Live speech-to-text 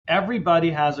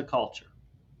Everybody has a culture.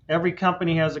 Every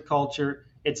company has a culture.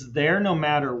 It's there no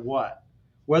matter what.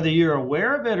 Whether you're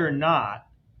aware of it or not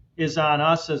is on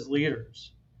us as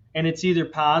leaders. And it's either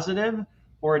positive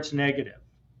or it's negative.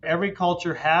 Every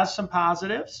culture has some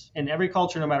positives, and every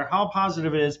culture, no matter how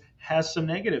positive it is, has some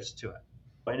negatives to it.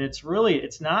 And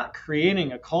it's not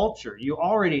creating a culture. You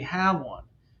already have one.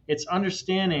 It's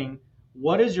understanding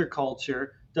what is your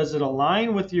culture? Does it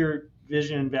align with your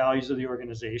vision and values of the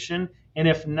organization? And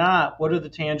if not, what are the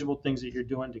tangible things that you're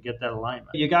doing to get that alignment?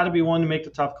 You got to be one to make the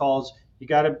tough calls. You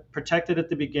got to protect it at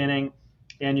the beginning,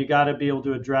 and you got to be able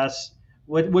to address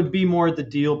what would be more the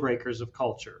deal breakers of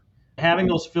culture. Having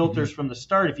those filters from the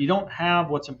start, if you don't have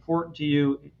what's important to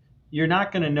you, you're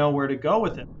not going to know where to go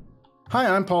with it. Hi,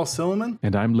 I'm Paul Silliman.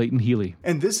 And I'm Leighton Healy.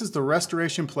 And this is the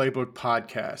Restoration Playbook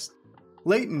Podcast.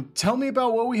 Leighton, tell me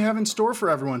about what we have in store for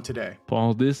everyone today.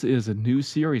 Paul, this is a new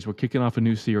series. We're kicking off a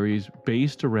new series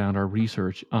based around our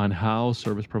research on how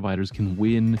service providers can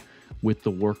win with the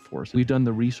workforce. We've done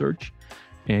the research,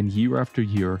 and year after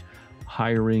year,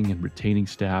 hiring and retaining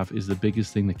staff is the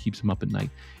biggest thing that keeps them up at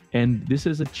night. And this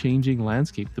is a changing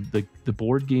landscape. The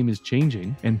board game is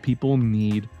changing, and people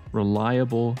need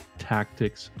reliable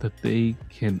tactics that they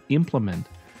can implement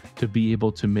to be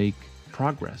able to make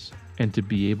progress and to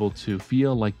be able to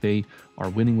feel like they are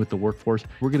winning with the workforce.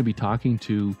 We're going to be talking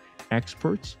to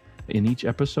experts in each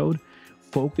episode,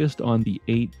 focused on the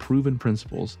 8 proven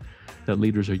principles that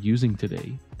leaders are using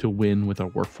today to win with our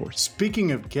workforce.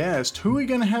 Speaking of guests, who are we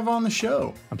going to have on the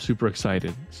show? I'm super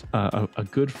excited. A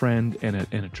good friend and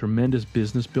a tremendous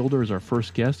business builder is our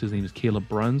first guest. His name is Caleb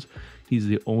Bruns. He's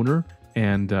the owner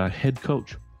and head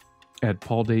coach at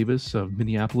Paul Davis of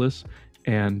Minneapolis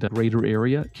and greater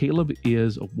area. Caleb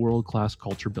is a world-class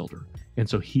culture builder. And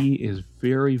so he is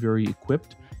very, very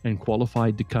equipped and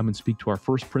qualified to come and speak to our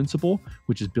first principle,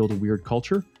 which is build a weird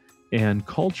culture. And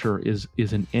culture is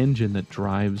an engine that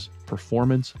drives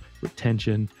performance,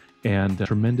 retention, and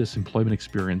tremendous employment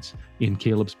experience in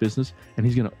Caleb's business. And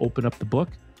he's going to open up the book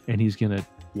and he's going to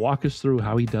walk us through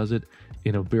how he does it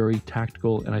in a very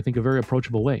tactical and I think a very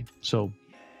approachable way. So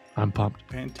I'm pumped.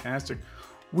 Fantastic.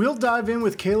 We'll dive in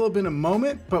with Caleb in a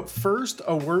moment, but first,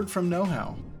 a word from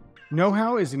KnowHow.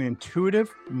 KnowHow is an intuitive,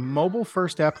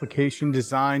 mobile-first application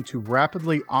designed to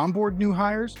rapidly onboard new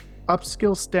hires,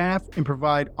 upskill staff, and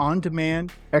provide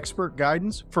on-demand expert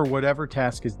guidance for whatever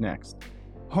task is next.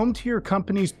 Home to your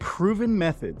company's proven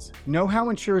methods, KnowHow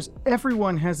ensures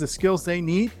everyone has the skills they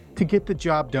need to get the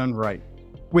job done right.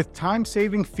 With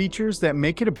time-saving features that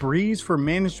make it a breeze for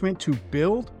management to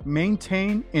build,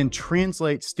 maintain, and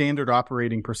translate standard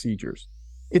operating procedures.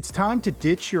 It's time to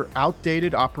ditch your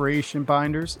outdated operation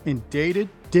binders and dated,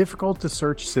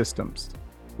 difficult-to-search systems.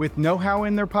 With KnowHow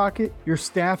in their pocket, your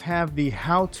staff have the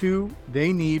how-to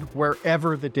they need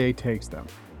wherever the day takes them.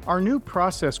 Our new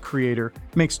process creator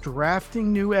makes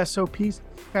drafting new SOPs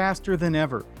faster than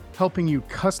ever, helping you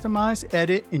customize,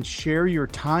 edit, and share your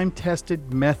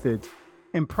time-tested methods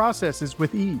and processes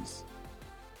with ease.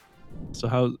 So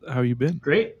how you been?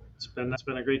 Great. It's been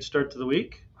a great start to the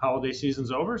week. Holiday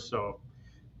season's over, so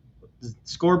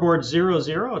scoreboard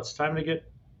 0-0. It's time to get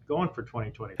going for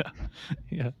 2020.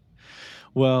 Yeah.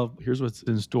 Well, here's what's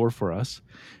in store for us.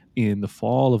 In the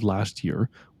fall of last year,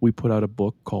 we put out a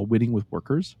book called Winning with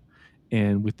Workers.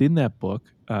 And within that book,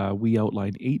 we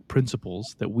outlined 8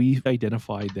 principles that we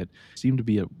identified that seem to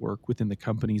be at work within the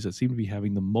companies that seem to be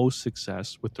having the most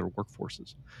success with their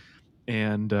workforces.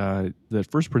 And the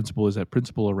first principle is that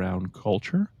principle around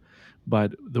culture.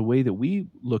 But the way that we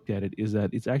looked at it is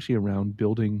that it's actually around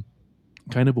building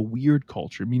kind of a weird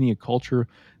culture, meaning a culture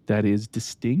that is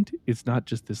distinct. It's not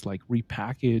just this like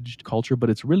repackaged culture, but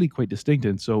it's really quite distinct.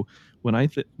 And so when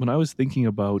I was thinking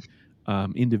about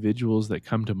individuals that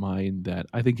come to mind that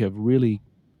I think have really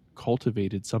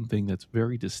cultivated something that's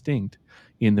very distinct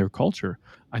in their culture,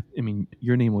 I mean,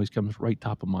 your name always comes right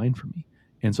top of mind for me.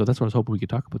 And so that's what I was hoping we could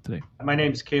talk about today. My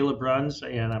name is Caleb Bruns,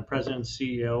 and I'm president and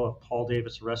CEO of Paul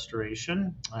Davis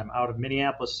Restoration. I'm out of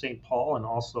Minneapolis, St. Paul, and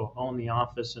also own the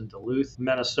office in Duluth,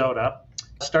 Minnesota.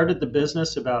 I started the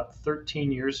business about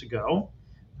 13 years ago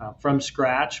from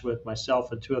scratch with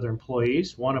myself and 2 other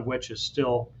employees, one of which is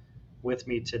still with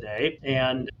me today.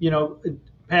 And,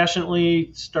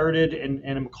 passionately started and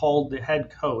am called the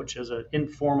head coach as an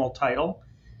informal title.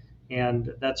 And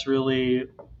that's really,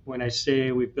 when I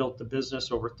say we built the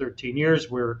business over 13 years,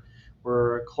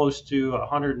 we're close to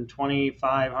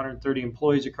 125, 130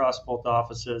 employees across both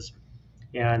offices.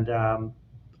 And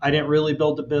I didn't really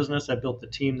build the business. I built the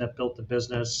team that built the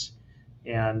business.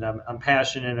 And I'm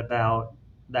passionate about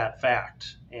that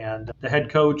fact. And the head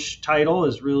coach title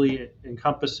is really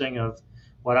encompassing of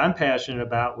what I'm passionate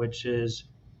about, which is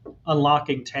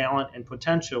unlocking talent and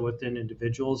potential within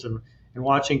individuals, and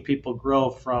watching people grow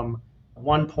from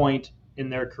one point in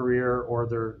their career or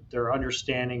their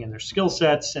understanding and their skill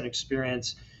sets and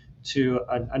experience to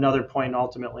another point, and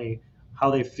ultimately how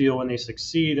they feel when they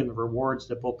succeed, and the rewards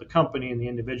that both the company and the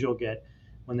individual get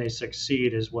when they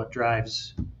succeed is what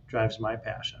drives my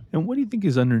passion. And what do you think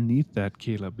is underneath that,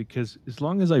 Caleb? Because as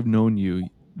long as I've known you,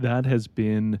 that has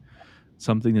been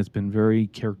something that's been very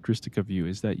characteristic of you,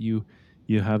 is that you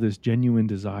have this genuine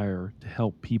desire to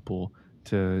help people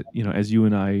to, as you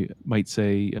and I might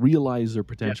say, realize their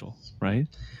potential, Yes. right?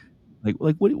 Like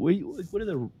what are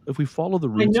the, if we follow the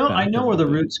I roots know I back a know where little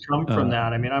the bit? roots come from Uh,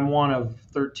 that. I mean, I'm one of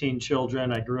 13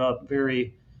 children. I grew up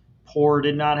very poor,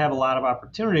 did not have a lot of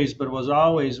opportunities, but was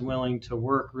always willing to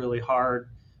work really hard,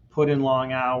 put in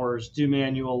long hours, do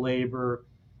manual labor,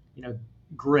 you know,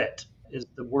 grit is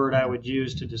the word I would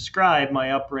use to describe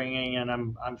my upbringing, and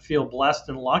I feel blessed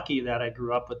and lucky that I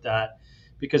grew up with that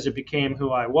because it became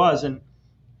who I was. And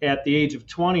at the age of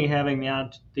 20, having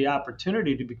the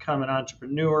opportunity to become an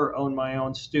entrepreneur, own my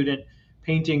own student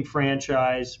painting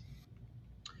franchise,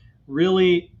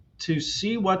 really to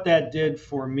see what that did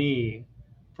for me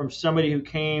from somebody who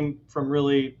came from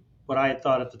really what I had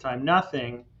thought at the time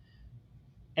nothing,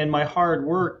 and my hard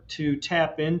work to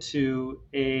tap into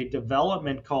a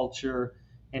development culture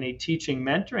and a teaching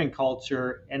mentoring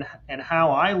culture, and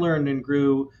how I learned and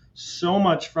grew so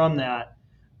much from that.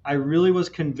 I really was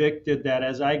convicted that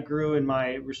as I grew in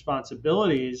my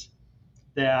responsibilities,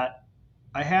 that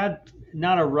I had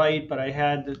not a right, but I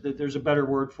had, there's a better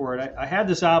word for it. I had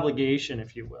this obligation,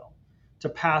 if you will, to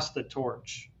pass the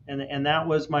torch. And that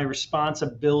was my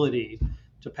responsibility,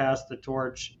 to pass the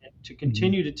torch, to mhm.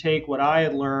 continue to take what I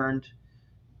had learned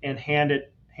and hand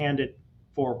it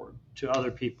forward to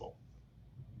other people.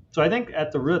 So I think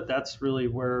at the root, that's really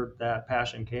where that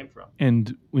passion came from.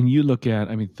 And when you look at,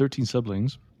 I mean, 13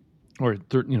 siblings, or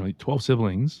 12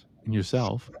 siblings and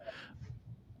yourself,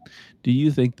 do you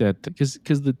think that,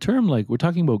 because the term, like, we're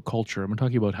talking about culture, and we're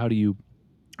talking about how do you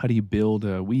build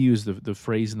a, we use the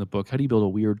phrase in the book, how do you build a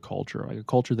weird culture, like a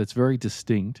culture that's very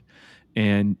distinct,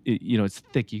 and it's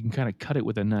thick, you can kind of cut it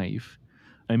with a knife.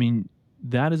 I mean,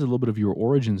 that is a little bit of your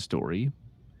origin story.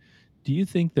 Do you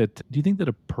think that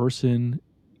a person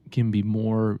can be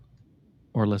more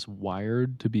or less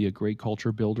wired to be a great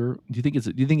culture builder? Do you think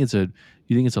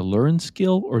it's a learned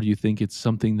skill, or do you think it's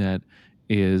something that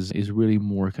is really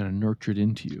more kind of nurtured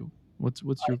into you? What's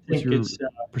I your what's think your it's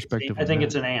perspective I on think that?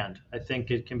 it's an and. I think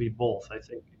it can be both. I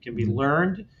think it can be Mhm.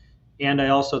 learned, and I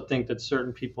also think that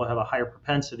certain people have a higher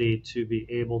propensity to be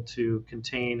able to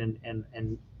contain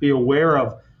and be aware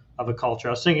of a culture.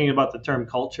 I was thinking about the term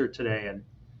culture today, and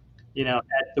at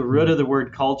the root Mhm. of the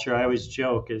word culture, I always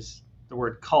joke, is the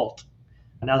word cult.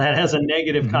 Now that has a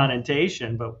negative Mhm.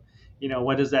 connotation, but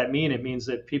what does that mean? It means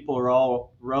that people are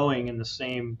all rowing in the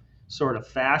same sort of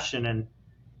fashion, and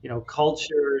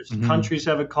cultures, Mhm. countries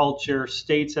have a culture,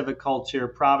 states have a culture,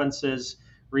 provinces,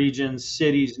 regions,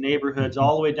 cities, neighborhoods, Mhm.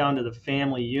 all the way down to the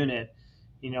family unit.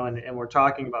 And we're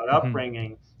talking about Mhm.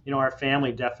 upbringing. Our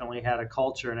family definitely had a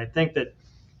culture, and I think that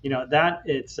that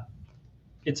it's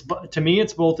to me,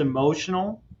 it's both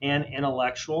emotional and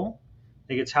intellectual.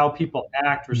 Like, it's how people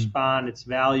act, Mhm. respond, its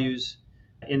values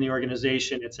in the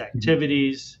organization, its Mhm.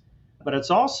 activities, but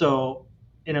it's also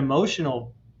an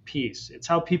emotional piece. It's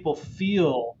how people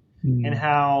feel, and Mhm.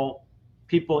 how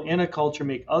people in a culture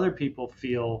make other people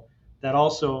feel, that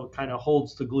also kind of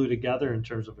holds the glue together in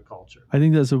terms of a culture. I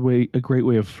think that's a great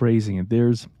way of phrasing it.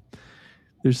 There's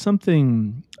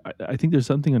something, I think there's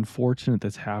something unfortunate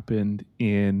that's happened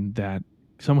in that,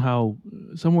 somehow,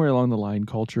 somewhere along the line,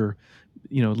 culture,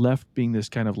 left being this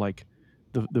kind of like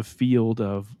the field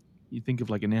of, you think of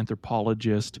like an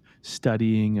anthropologist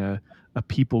studying a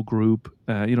people group,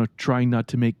 trying not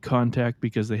to make contact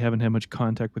because they haven't had much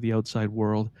contact with the outside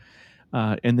world,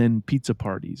 and then pizza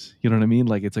parties. You know what I mean?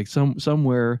 Like, it's like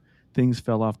somewhere things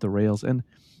fell off the rails, and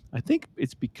I think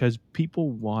it's because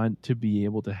people want to be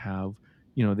able to have,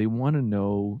 they want to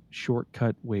know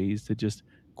shortcut ways to just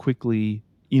quickly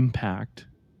impact,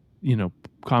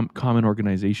 common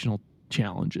organizational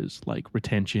challenges like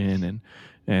retention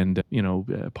and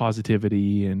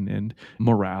positivity and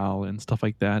morale and stuff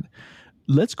like that.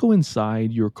 Let's go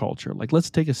inside your culture. Like, let's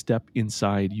take a step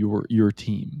inside your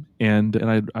team. And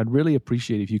I'd really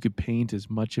appreciate if you could paint as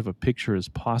much of a picture as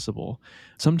possible.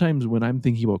 Sometimes when I'm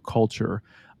thinking about culture,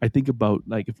 I think about,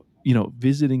 like, if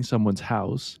visiting someone's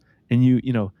house, and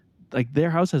like,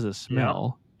 their house has a Yeah.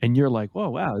 smell, and you're like, "Whoa,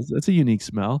 wow, that's a unique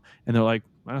smell." And they're like,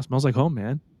 "Wow, it smells like home,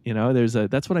 man."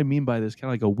 That's what I mean by this kind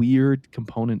of like a weird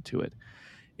component to it.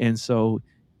 And so,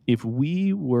 if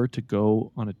we were to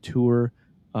go on a tour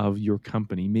of your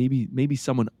company, maybe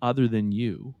someone other than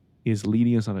you is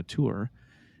leading us on a tour,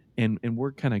 and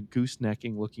we're kind of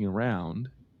goosenecking, looking around,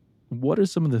 what are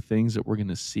some of the things that we're going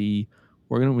to see?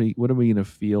 What are we going to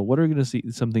feel? What are we going to see?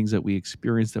 Some things that we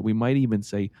experience that we might even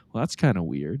say, well, that's kind of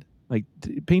weird. Like,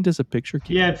 paint us a picture,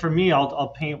 Yeah, Caleb. and for me, I'll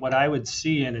paint what I would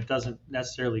see, and it doesn't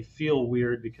necessarily feel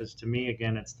weird because to me,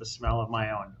 again, it's the smell of my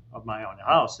own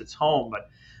house. It's home, but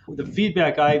the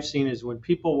feedback I've seen is when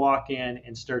people walk in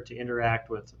and start to interact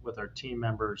with our team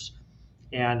members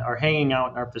and are hanging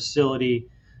out in our facility,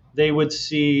 they would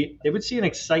see an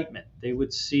excitement. They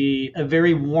would see a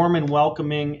very warm and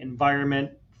welcoming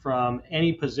environment from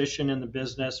any position in the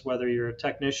business, whether you're a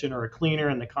technician or a cleaner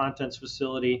in the contents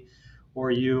facility, or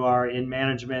you are in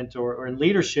management or in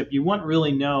leadership. You wouldn't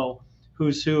really know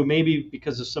who's who, maybe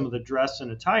because of some of the dress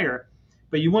and attire,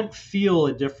 but you wouldn't feel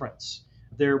a difference.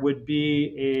 There would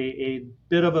be a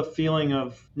bit of a feeling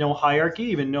of no hierarchy,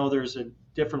 even though there's a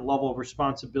different level of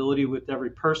responsibility with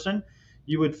every person.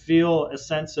 You would feel a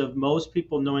sense of most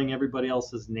people knowing everybody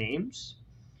else's names.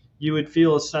 You would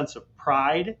feel a sense of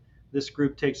pride. This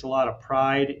group takes a lot of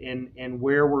pride in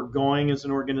where we're going as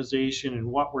an organization and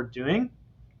what we're doing.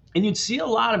 And you'd see a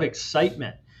lot of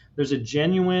excitement. There's a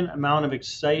genuine amount of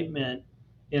excitement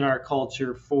in our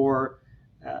culture for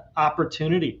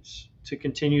opportunities to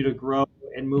continue to grow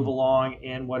and move along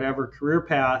in whatever career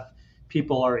path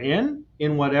people are in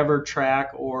whatever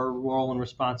track or role and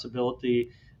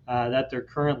responsibility that they're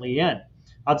currently in.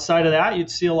 Outside of that, you'd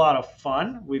see a lot of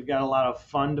fun. We've got a lot of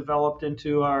fun developed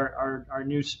into our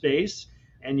new space,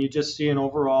 and you just see an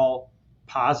overall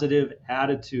positive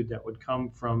attitude that would come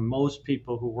from most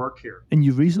people who work here. And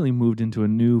you've recently moved into a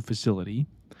new facility.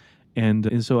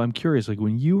 And so I'm curious, like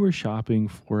when you were shopping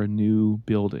for a new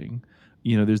building,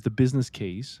 there's the business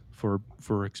case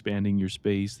for expanding your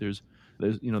space. There's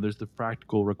the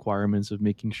practical requirements of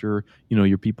making sure,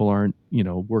 your people aren't,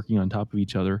 working on top of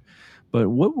each other. But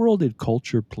what role did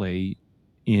culture play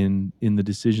in the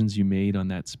decisions you made on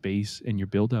that space and your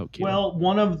build out, Caleb? Well,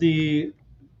 one of the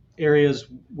areas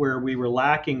where we were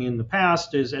lacking in the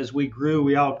past is as we grew,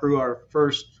 we outgrew our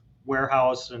first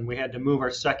warehouse and we had to move our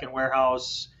second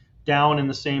warehouse down in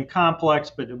the same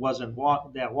complex, but it wasn't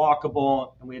that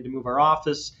walkable. And we had to move our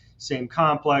office, same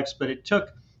complex. But it took,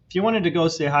 if you wanted to go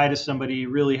say hi to somebody, you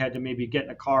really had to maybe get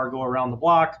in a car, go around the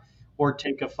block, or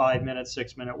take a 5-minute,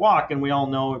 6-minute walk. And we all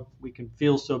know we can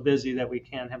feel so busy that we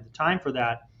can't have the time for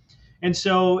that. And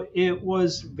so it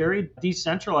was very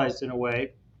decentralized in a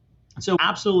way. So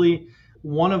absolutely,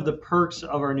 one of the perks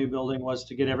of our new building was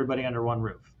to get everybody under one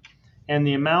roof. And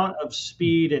the amount of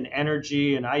speed and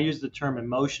energy, and I use the term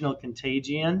emotional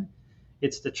contagion,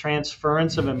 it's the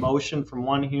transference of emotion from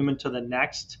one human to the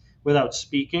next without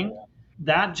speaking.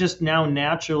 That just now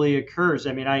naturally occurs.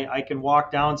 I mean, I can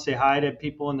walk down, say hi to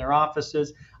people in their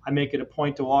offices. I make it a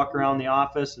point to walk around the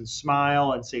office and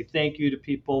smile and say thank you to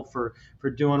people for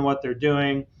doing what they're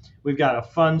doing. We've got a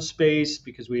fun space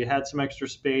because we had some extra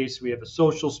space. We have a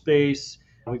social space.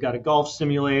 We've got a golf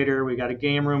simulator. We got a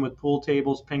game room with pool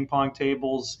tables, ping pong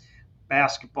tables,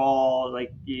 basketball,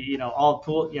 all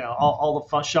pool, all the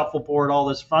fun, shuffleboard, all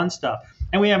this fun stuff.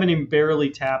 And we haven't even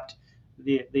barely tapped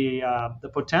the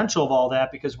potential of all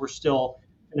that because we're still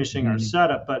finishing our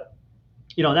setup. But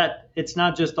that it's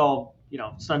not just all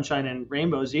sunshine and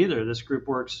rainbows either. This group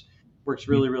works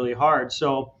really, really hard.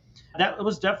 So that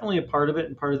was definitely a part of it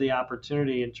and part of the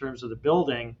opportunity in terms of the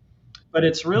building. But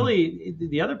it's really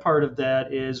the other part of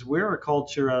that is we're a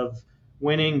culture of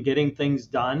winning, getting things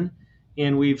done,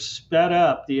 and we've sped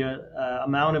up the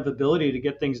amount of ability to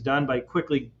get things done by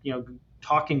quickly,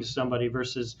 talking to somebody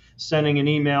versus sending an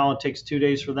email. It takes 2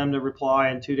 days for them to reply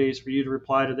and 2 days for you to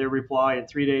reply to their reply and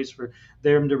 3 days for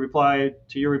them to reply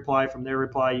to your reply from their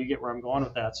reply. You get where I'm going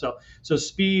with that. So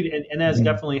speed and that has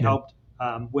definitely helped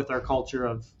with our culture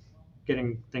of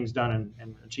getting things done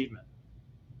and achievement.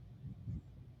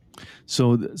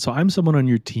 So I'm someone on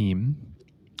your team.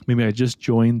 Maybe I just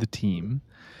joined the team,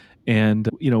 and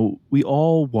we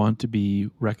all want to be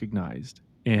recognized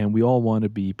and we all want to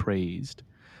be praised.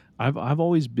 I've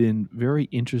always been very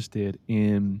interested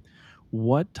in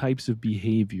what types of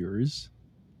behaviors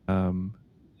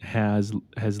has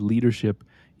leadership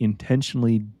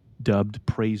intentionally dubbed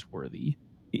praiseworthy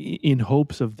in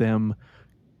hopes of them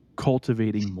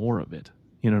cultivating more of it.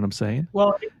 You know what I'm saying?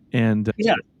 Well, and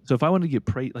yeah. So if I want to get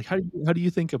praise, like how do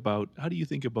you think about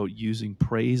using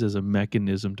praise as a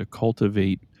mechanism to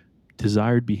cultivate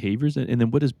desired behaviors, and then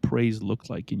what does praise look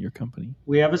like in your company?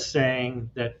 We have a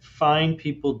saying that find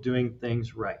people doing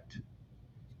things right.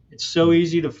 It's so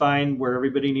easy to find where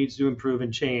everybody needs to improve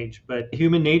and change, but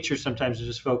human nature sometimes is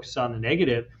just focus on the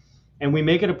negative, and we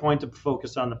make it a point to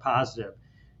focus on the positive.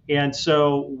 And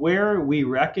so where we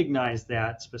recognize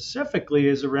that specifically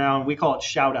is around, we call it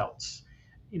shout outs.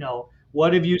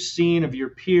 What have you seen of your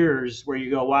peers where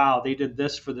you go, wow, they did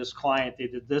this for this client, they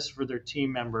did this for their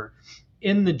team member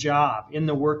in the job, in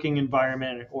the working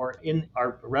environment, or in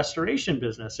our restoration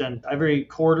business. And every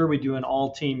quarter we do an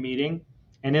all team meeting.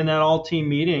 And in that all team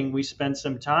meeting, we spend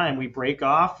some time, we break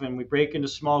off and we break into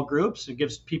small groups. It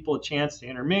gives people a chance to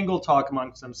intermingle, talk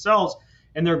amongst themselves.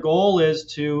 And their goal is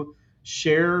to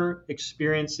share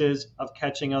experiences of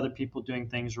catching other people doing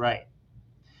things right.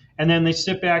 And then they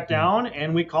sit back down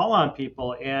and we call on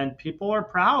people, and people are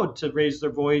proud to raise their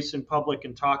voice in public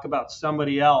and talk about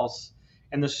somebody else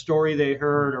and the story they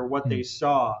heard or what they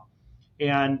saw.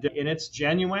 And it's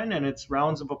genuine, and it's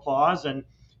rounds of applause. And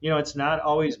it's not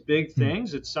always big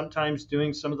things. It's sometimes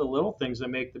doing some of the little things that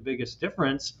make the biggest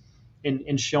difference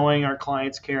in showing our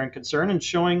clients care and concern, and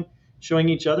showing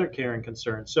each other care and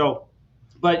concern. So,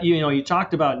 but you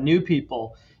talked about new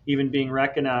people even being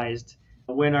recognized.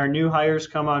 When our new hires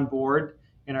come on board,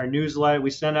 in our newsletter,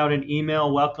 we send out an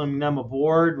email welcoming them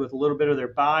aboard with a little bit of their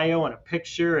bio and a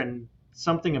picture and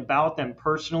something about them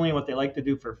personally and what they like to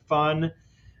do for fun.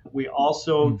 We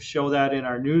also show that in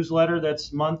our newsletter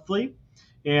that's monthly.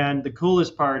 And the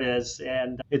coolest part is,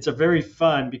 and it's a very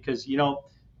fun, because,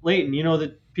 Leighton,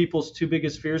 the people's two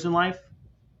biggest fears in life?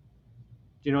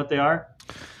 Do you know what they are?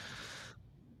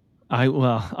 I'm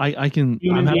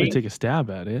happy to take a stab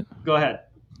at it. Go ahead.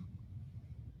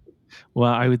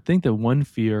 Well, I would think that one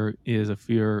fear is a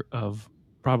fear of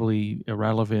probably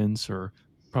irrelevance, or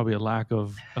probably a lack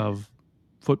of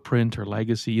footprint or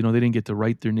legacy. They didn't get to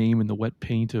write their name in the wet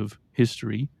paint of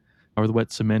history, or the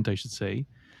wet cement, I should say.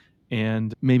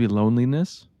 And maybe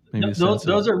loneliness. Maybe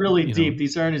those are really deep.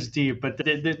 These aren't as deep, but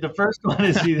the first one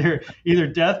is either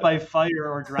death by fire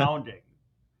or drowning.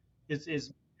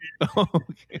 Is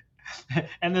okay.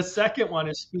 And the second one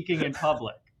is speaking in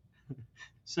public.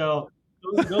 So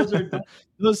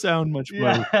those sound much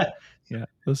more. Yeah,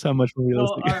 those sound much more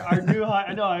realistic. So our new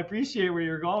I know, I appreciate where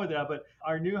you're going with that, but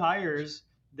our new hires,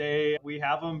 we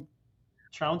have them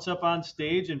trounce up on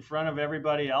stage in front of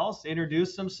everybody else,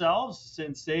 introduce themselves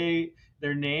and say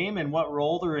their name and what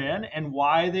role they're in and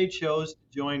why they chose to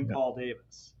join Paul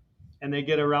Davis. And they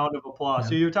get a round of applause.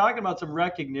 So you're talking about some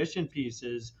recognition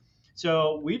pieces.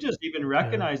 So we just even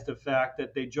recognize the fact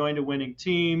that they joined a winning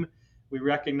team. We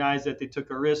recognize that they took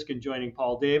a risk in joining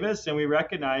Paul Davis, and we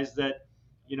recognize that,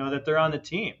 that they're on the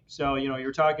team. So,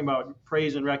 you're talking about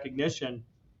praise and recognition.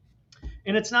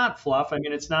 And it's not fluff. I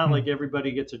mean, it's not like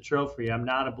everybody gets a trophy. I'm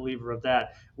not a believer of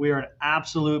that. We are an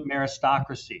absolute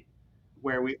meritocracy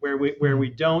where we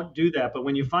don't do that. But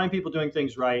when you find people doing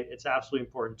things right, it's absolutely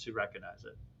important to recognize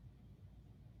it.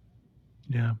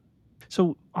 Yeah.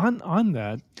 So on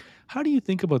that, how do you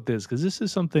think about this? Because this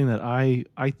is something that I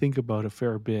think about a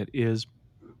fair bit. Is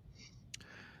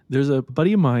there's a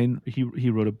buddy of mine, he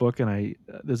wrote a book, and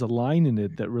there's a line in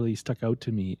it that really stuck out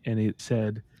to me, and it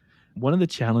said, one of the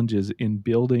challenges in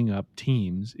building up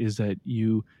teams is that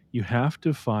you have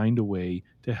to find a way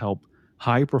to help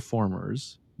high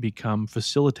performers become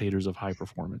facilitators of high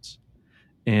performance.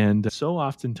 And so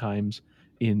oftentimes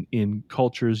in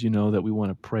cultures, that we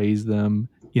want to praise them,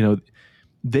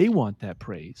 they want that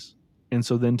praise. And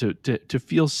so then to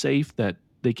feel safe that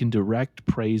they can direct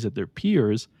praise at their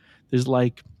peers, there's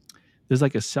like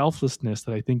a selflessness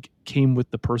that I think came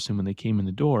with the person when they came in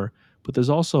the door. But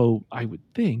there's also, I would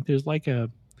think, there's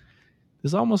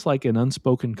almost like an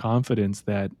unspoken confidence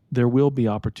that there will be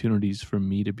opportunities for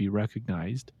me to be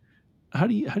recognized. How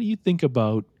do you think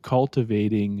about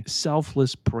cultivating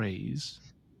selfless praise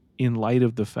in light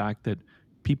of the fact that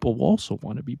people also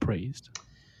want to be praised?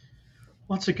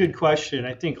 Well, that's a good question.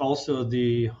 I think also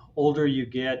the older you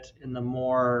get and the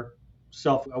more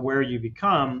self-aware you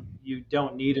become, you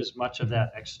don't need as much of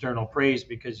that external praise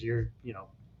because you're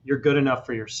good enough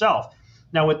for yourself.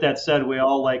 Now, with that said, we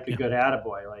all like a good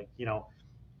attaboy. Like,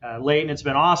 Leighton, it's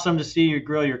been awesome to see you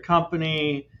grow your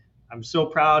company. I'm so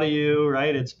proud of you,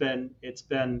 right? It's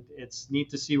neat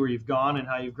to see where you've gone and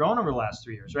how you've grown over the last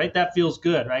 3 years, right? That feels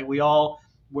good, right? We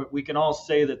can all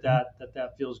say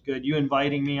that feels good. You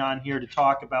inviting me on here to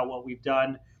talk about what we've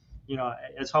done,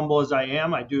 as humble as I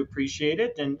am, I do appreciate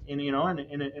it. And in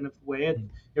a way,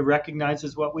 it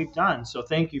recognizes what we've done. So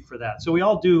thank you for that. So we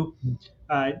all do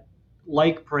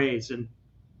like praise. And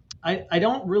I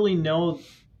don't really know,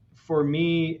 for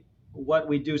me, what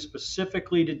we do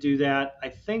specifically to do that. I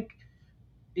think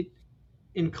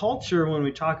in culture, when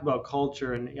we talk about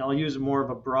culture, and I'll use more of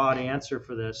a broad answer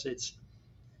for this,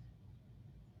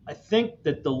 I think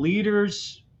that the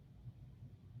leader's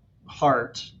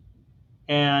heart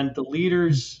and the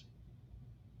leader's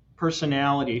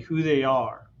personality, who they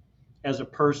are, as a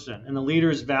person, and the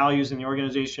leader's values and the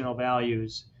organizational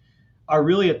values are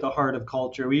really at the heart of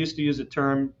culture. We used to use a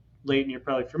term, Leighton, you're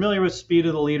probably familiar with, speed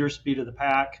of the leader, speed of the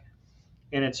pack.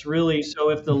 And it's really, so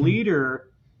if the Mhm.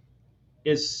 leader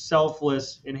is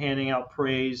selfless in handing out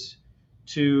praise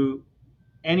to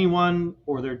anyone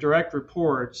or their direct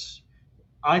reports,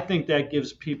 I think that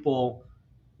gives people,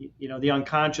 the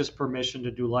unconscious permission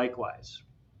to do likewise.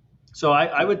 So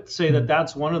I would say that Mhm.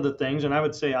 that's one of the things, and I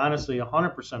would say honestly,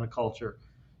 100% of culture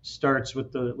starts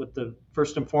with the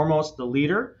first and foremost the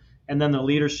leader, and then the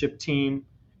leadership team,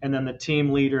 and then the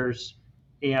team leaders,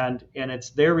 and it's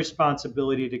their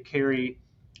responsibility to carry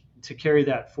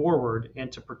that forward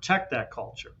and to protect that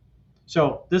culture.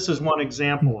 So this is one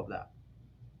example of that.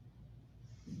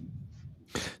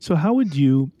 So how would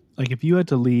you, like, if you had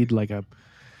to lead like a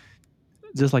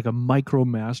just like a micro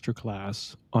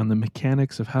masterclass on the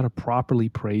mechanics of how to properly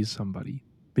praise somebody?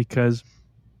 Because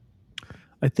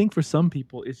I think for some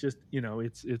people it's just,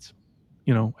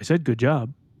 I said good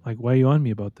job. Like, why are you on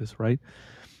me about this, right?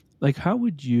 Like, how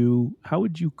would you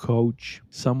coach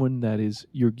someone that is,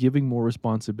 you're giving more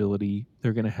responsibility,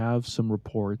 they're going to have some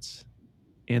reports,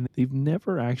 and they've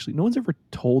never actually, no one's ever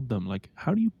told them, like,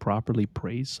 how do you properly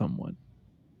praise someone?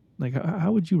 Like,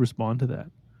 how would you respond to that?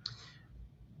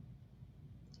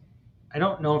 I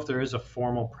don't know if there is a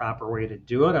formal, proper way to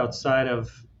do it outside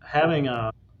of having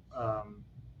um,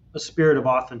 a spirit of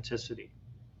authenticity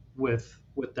with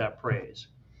that praise.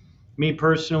 Me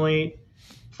personally,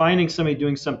 finding somebody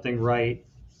doing something right,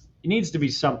 it needs to be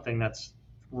something that's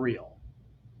real,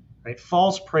 right?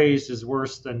 False praise is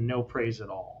worse than no praise at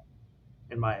all,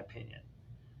 in my opinion.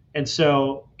 And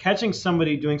so, catching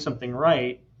somebody doing something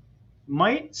right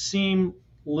might seem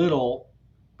little,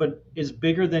 but is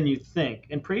bigger than you think.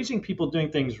 And praising people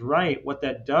doing things right, what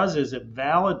that does is it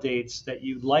validates that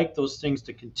you like those things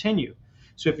to continue.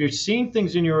 So if you're seeing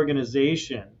things in your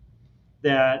organization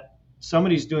that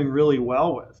somebody's doing really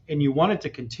well with and you want it to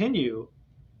continue,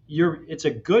 it's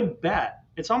a good bet.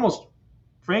 It's almost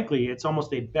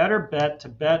a better bet to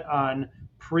bet on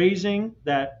praising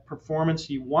that performance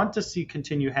you want to see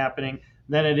continue happening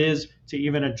than it is to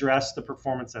even address the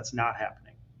performance that's not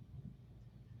happening.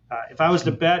 If I was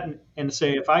to bet and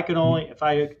say if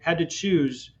I had to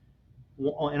choose,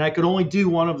 and I could only do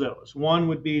one of those, one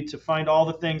would be to find all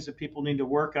the things that people need to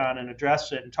work on and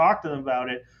address it and talk to them about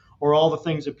it, or all the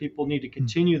things that people need to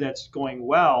continue that's going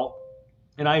well,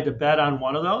 and I had to bet on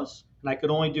one of those, and I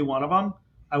could only do one of them,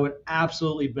 I would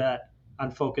absolutely bet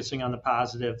on focusing on the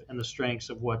positive and the strengths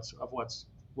of what's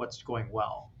going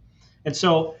well. And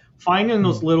so finding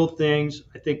those little things,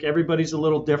 I think everybody's a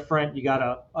little different. You got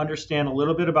to understand a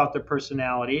little bit about their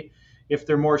personality. If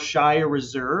they're more shy or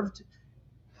reserved,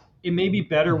 it may be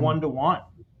better Mhm. one to one,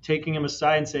 taking them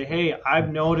aside and say, hey,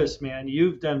 I've noticed, man,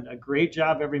 you've done a great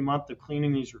job every month of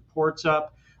cleaning these reports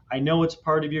up. I know it's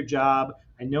part of your job.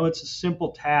 I know it's a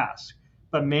simple task,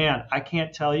 but man, I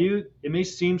can't tell you, it may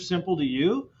seem simple to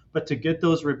you, but to get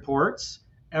those reports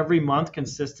every month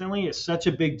consistently is such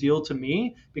a big deal to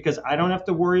me because I don't have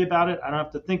to worry about it. I don't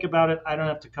have to think about it. I don't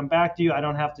have to come back to you. I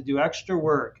don't have to do extra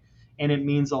work. And it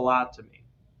means a lot to me.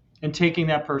 And taking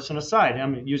that person aside,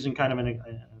 I'm using kind of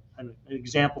an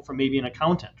example from maybe an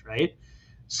accountant, right?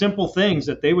 Simple things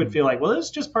that they would feel like, well, this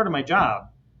is just part of my job.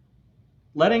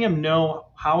 Letting them know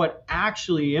how it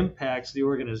actually impacts the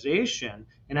organization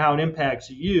and how it impacts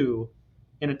you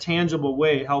in a tangible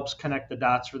way helps connect the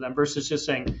dots for them versus just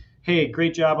saying, hey,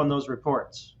 great job on those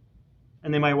reports.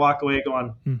 And they might walk away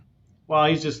going, Hmm. well,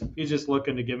 he's just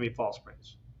looking to give me false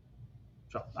praise.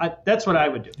 So that's what I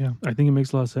would do. Yeah, I think it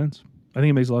makes a lot of sense. I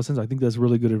think that's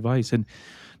really good advice. And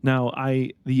now,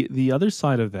 the other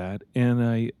side of that,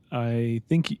 and I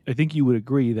think you would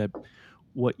agree that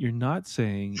what you're not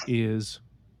saying is,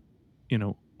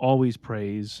 always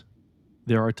praise.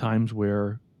 There are times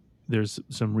where there's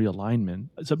some realignment.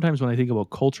 Sometimes when I think about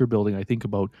culture building, I think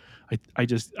about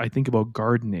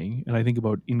gardening, and I think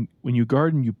about, when you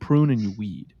garden, you prune and you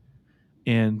weed.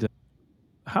 And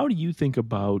how do you think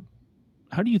about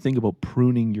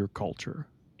pruning your culture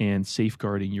and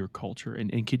safeguarding your culture?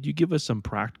 And could you give us some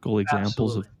practical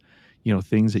examples of, Absolutely.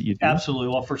 things that you do? Absolutely.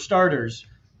 Well, for starters,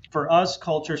 for us,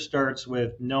 culture starts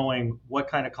with knowing what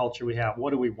kind of culture we have.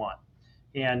 What do we want?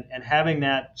 And having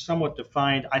that somewhat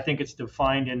defined, I think it's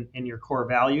defined in your core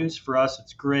values. For us,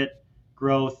 it's grit,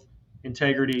 growth,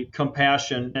 integrity,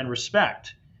 compassion, and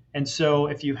respect. And so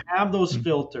if you have those Mm.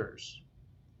 filters,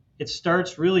 it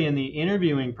starts really in the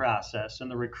interviewing process and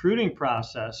the recruiting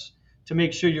process to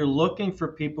make sure you're looking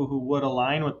for people who would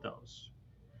align with those.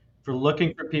 For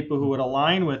looking for people who would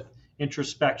align with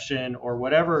introspection or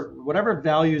whatever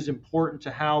value is important to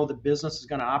how the business is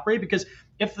going to operate. Because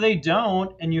if they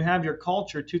don't, and you have your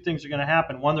culture, two things are going to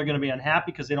happen. One, they're going to be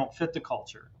unhappy because they don't fit the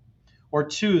culture, or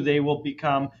two, they will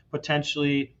become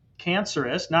potentially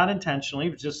cancerous, not intentionally,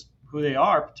 but just who they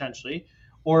are potentially,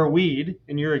 or a weed.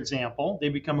 In your example, they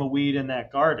become a weed in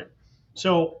that garden.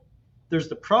 So there's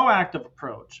the proactive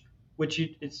approach, which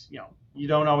you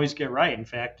don't always get right. In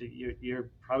fact, you're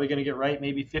probably going to get right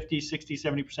maybe 50, 60,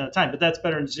 70% of the time, but that's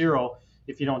better than zero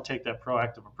if you don't take that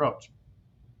proactive approach.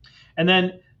 And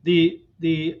then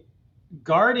the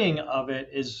guarding of it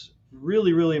is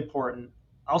really, really important.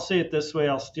 I'll say it this way,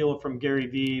 I'll steal it from Gary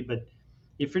Vee, but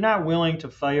if you're not willing to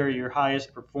fire your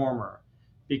highest performer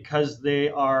because they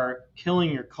are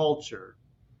killing your culture,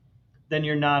 then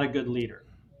you're not a good leader.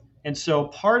 And so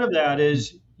part of that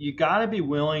is you got to be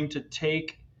willing to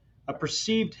take a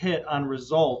perceived hit on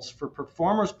results for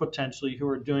performers potentially who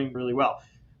are doing really well.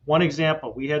 One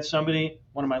example, we had somebody,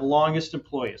 one of my longest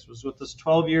employees, was with us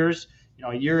 12 years,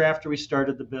 a year after we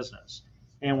started the business.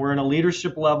 And we're in a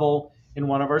leadership level in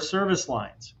one of our service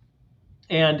lines.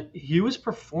 And he was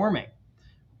performing,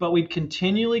 but we'd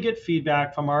continually get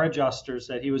feedback from our adjusters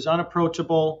that he was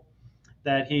unapproachable,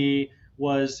 that he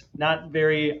was not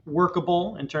very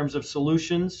workable in terms of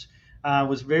solutions,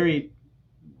 was very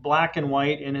black and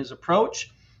white in his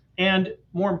approach. And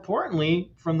more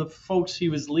importantly, from the folks he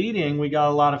was leading, we got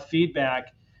a lot of feedback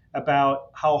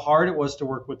about how hard it was to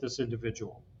work with this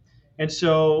individual. And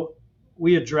so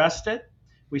we addressed it.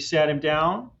 We sat him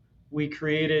down. We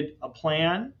created a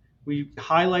plan. We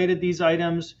highlighted these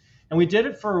items, and we did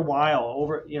it for a while,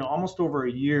 almost over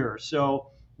a year.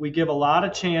 So we give a lot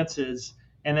of chances.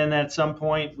 And then at some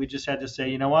point, we just had to say,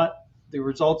 you know what? The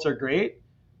results are great,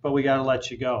 but we got to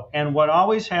let you go. And what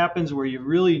always happens where you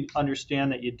really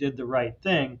understand that you did the right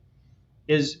thing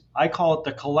is, I call it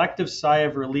the collective sigh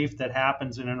of relief that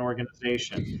happens in an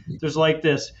organization. There's like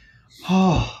this,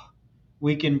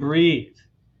 we can breathe.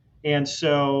 And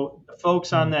so the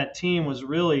folks on that team was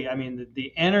really,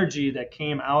 the energy that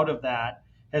came out of that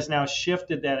has now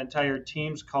shifted that entire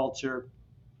team's culture.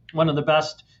 One of the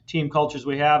best team cultures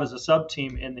we have is a sub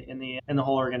team in the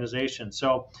whole organization.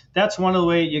 So that's one of the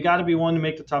ways. You got to be one to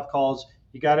make the tough calls.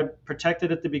 You got to protect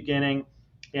it at the beginning,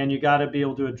 and you got to be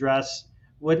able to address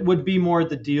what would be more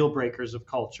the deal breakers of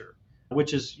culture,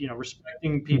 which is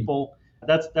respecting people.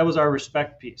 That was our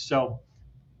respect piece. So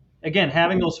again,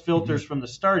 having those filters from the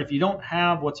start. If you don't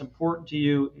have what's important to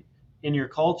you in your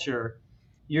culture,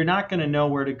 you're not going to know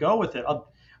where to go with it.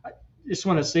 I just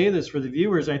want to say this for the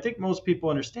viewers. I think most people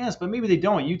understand this, but maybe they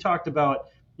don't. You talked about,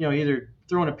 either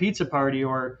throwing a pizza party,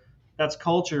 or that's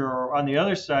culture, or on the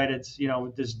other side, it's,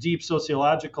 this deep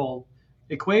sociological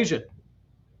equation.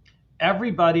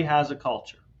 Everybody has a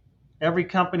culture. Every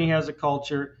company has a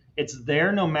culture. It's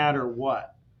there no matter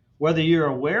what. Whether you're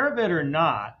aware of it or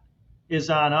not is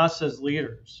on us as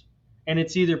leaders. And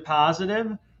it's either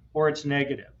positive or it's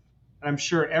negative. I'm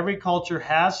sure every culture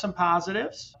has some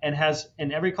positives, and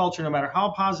every culture, no matter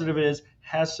how positive it is,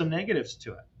 has some negatives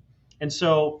to it. And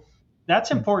so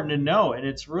that's important to know. And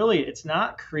it's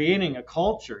not creating a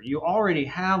culture. You already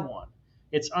have one.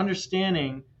 It's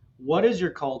understanding, what is your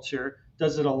culture?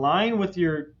 Does it align with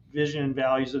your vision and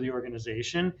values of the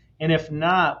organization? And if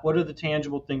not, what are the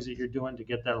tangible things that you're doing to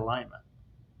get that alignment?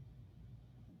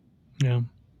 Yeah.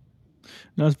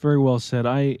 No, that's very well said.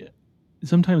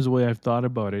 Sometimes the way I've thought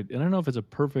about it, and I don't know if it's a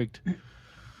perfect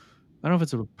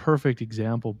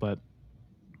example, but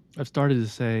I've started to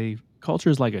say culture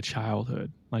is like a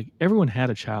childhood. Like, everyone had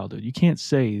a childhood. You can't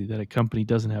say that a company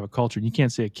doesn't have a culture. And you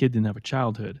can't say a kid didn't have a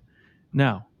childhood.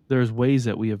 Now, there's ways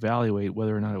that we evaluate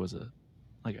whether or not it was a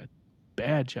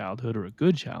bad childhood or a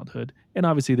good childhood. And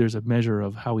obviously there's a measure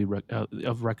of how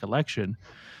of recollection.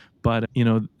 But,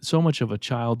 so much of a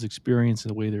child's experience,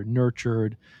 the way they're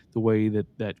nurtured, the way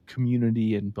that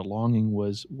community and belonging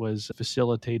was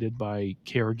facilitated by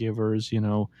caregivers,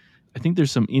 I think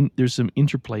there's some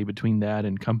interplay between that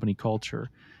and company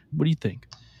culture. What do you think?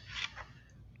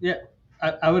 Yeah,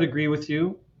 I would agree with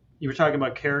you. You were talking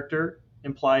about character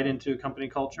implied into company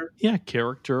culture. Yeah,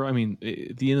 character. At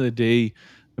the end of the day,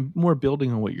 more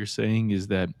building on what you're saying is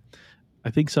that I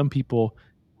think some people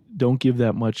don't give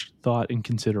that much thought and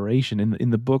consideration. In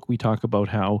the book, we talk about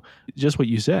how, just what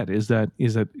you said, is that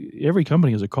every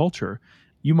company has a culture.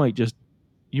 You might just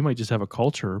have a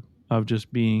culture of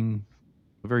just being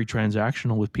very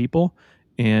transactional with people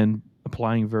and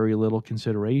applying very little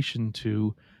consideration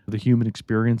to the human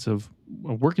experience of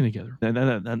working together,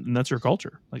 and that's your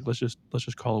culture. Like, let's just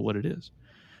call it what it is.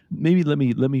 Maybe let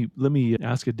me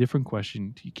ask a different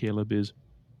question to you, Caleb. Is,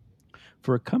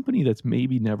 for a company that's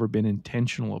maybe never been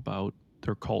intentional about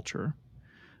their culture,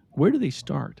 where do they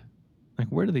start? Like,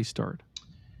 where do they start?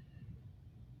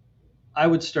 I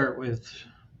would start with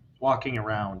walking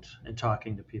around and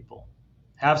talking to people.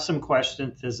 Have some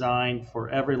questions designed for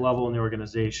every level in the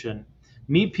organization.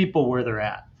 Meet people where they're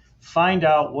at. Find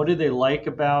out what do they like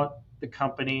about the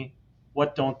company,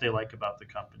 what don't they like about the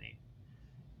company.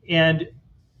 And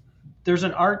there's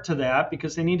an art to that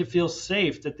because they need to feel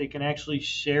safe that they can actually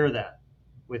share that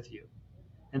with you.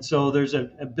 And so there's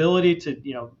an ability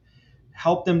to,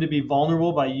 help them to be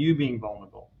vulnerable by you being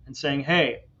vulnerable and saying,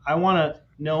 hey, I want to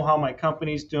know how my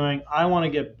company's doing. I want to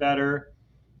get better.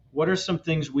 What are some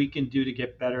things we can do to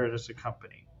get better as a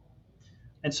company?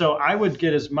 And so I would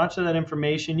get as much of that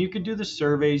information. You could do the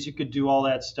surveys, you could do all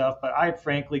that stuff, but I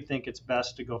frankly think it's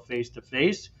best to go face to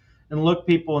face and look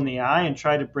people in the eye and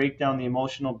try to break down the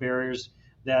emotional barriers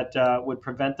that would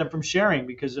prevent them from sharing,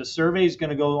 because a survey is going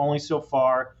to go only so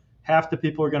far. Half the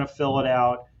people are going to fill it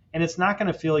out, and it's not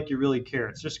going to feel like you really care.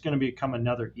 It's just going to become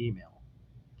another email.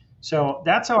 So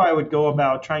that's how I would go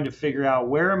about trying to figure out,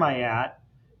 where am I at?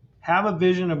 Have a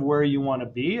vision of where you want to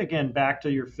be. Again, back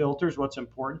to your filters, what's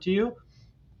important to you.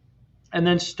 And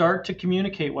then start to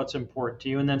communicate what's important to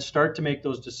you, and then start to make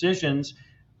those decisions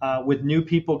with new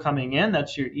people coming in.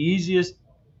 That's your easiest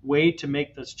way to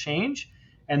make this change.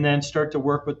 And then start to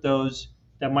work with those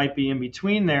that might be in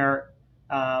between there.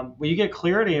 When you get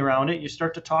clarity around it, you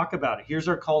start to talk about it. Here's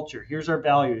our culture. Here's our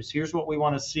values. Here's what we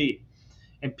want to see.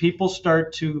 And people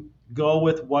start to go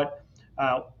with what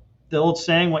the old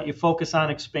saying, what you focus on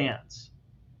expands,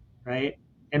 right?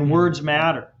 And words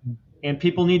matter. And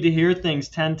people need to hear things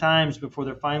 10 times before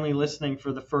they're finally listening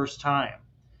for the first time.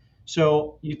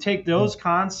 So you take those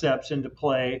concepts into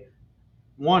play.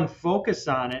 One, focus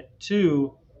on it.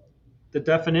 Two, the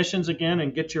definitions again,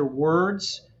 and get your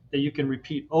words that you can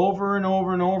repeat over and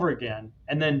over and over again,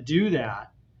 and then do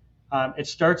that. It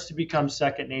starts to become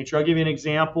second nature. I'll give you an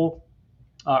example.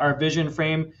 Our vision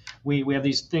frame, we have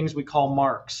these things we call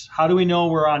marks. How do we know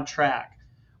we're on track?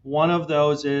 One of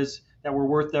those is that we're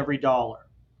worth every dollar.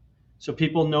 So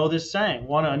people know this saying.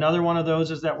 Another one of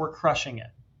those is that we're crushing it.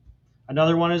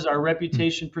 Another one is our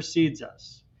reputation precedes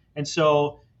us. And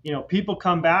so, people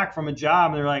come back from a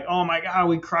job and they're like, oh my God,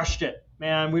 we crushed it,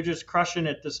 man. We're just crushing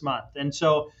it this month. And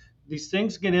so these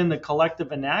things get in the collective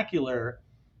vernacular,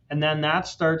 and then that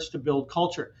starts to build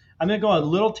culture. I'm going to go a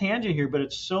little tangent here, but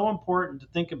it's so important to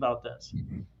think about this.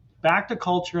 Back to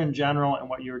culture in general and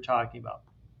what you were talking about.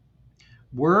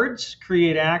 Words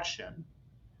create action.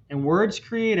 And words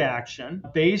create action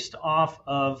based off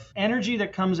of energy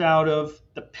that comes out of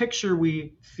the picture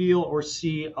we feel or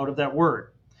see out of that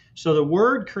word. So the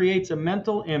word creates a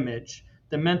mental image.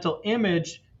 The mental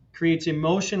image creates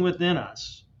emotion within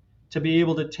us to be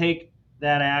able to take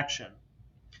that action.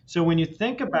 So when you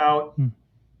think about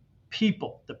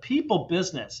people, the people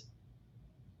business,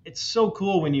 it's so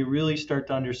cool when you really start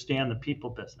to understand the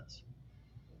people business.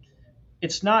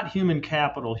 It's not human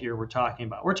capital here we're talking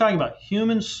about. We're talking about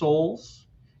human souls,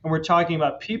 and we're talking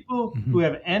about people who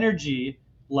have energy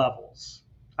levels.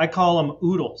 I call them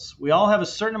oodles. We all have a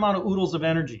certain amount of oodles of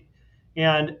energy,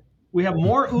 and we have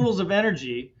more oodles of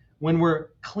energy when we're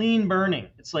clean burning.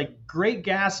 It's like great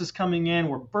gas is coming in,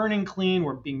 we're burning clean,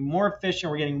 we're being more efficient,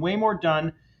 we're getting way more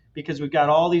done because we've got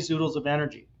all these oodles of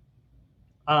energy.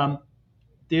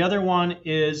 The other one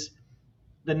is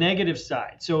the negative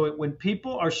side. So when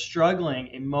people are struggling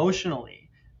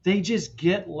emotionally, they just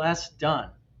get less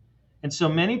done. And so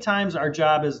many times our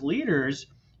job as leaders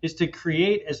is to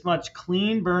create as much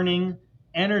clean burning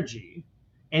energy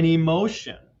and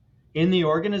emotion in the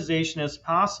organization as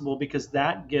possible, because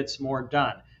that gets more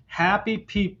done. Happy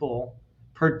people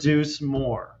produce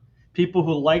more. People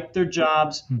who like their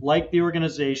jobs, like the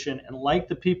organization, and like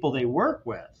the people they work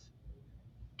with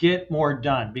get more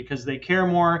done because they care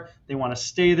more, they want to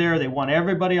stay there, they want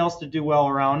everybody else to do well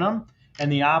around them,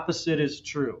 and the opposite is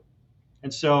true.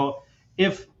 And so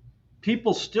if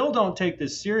people still don't take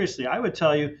this seriously, I would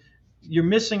tell you, you're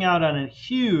missing out on a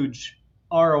huge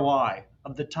ROI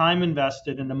of the time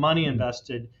invested and the money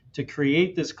invested to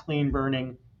create this clean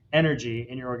burning energy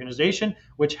in your organization,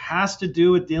 which has to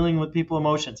do with dealing with people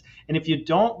emotions. And if you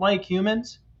don't like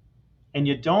humans and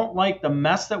you don't like the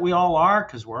mess that we all are,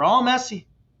 because we're all messy,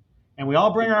 and we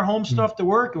all bring our home stuff to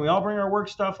work, and we all bring our work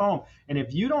stuff home. And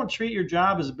if you don't treat your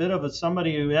job as a bit of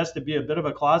somebody who has to be a bit of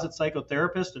a closet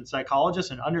psychotherapist and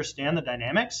psychologist and understand the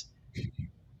dynamics,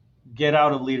 get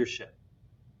out of leadership.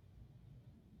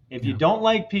 If you don't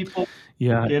like people,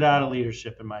 get out of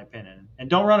leadership, in my opinion. And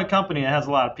don't run a company that has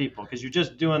a lot of people, because you're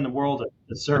just doing the world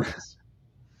a service.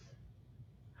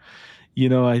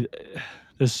 There's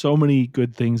so many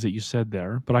good things that you said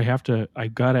there, but I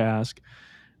got to ask,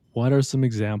 what are some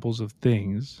examples of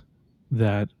things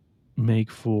that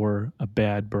make for a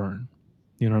bad burn?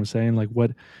 You know what I'm saying? Like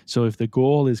what, so if the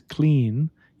goal is clean,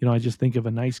 I just think of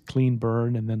a nice clean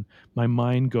burn and then my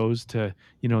mind goes to,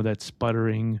 that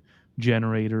sputtering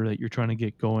generator that you're trying to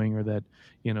get going, or that,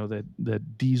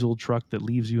 that diesel truck that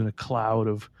leaves you in a cloud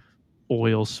of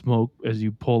oil smoke as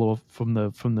you pull off from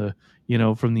the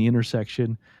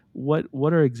intersection.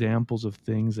 What are examples of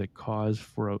things that cause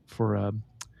for a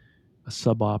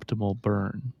suboptimal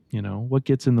burn? What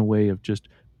gets in the way of just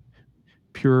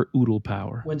pure oodle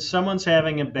power? When someone's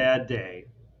having a bad day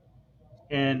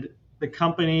and the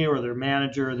company or their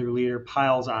manager or their leader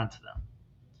piles onto them,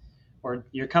 or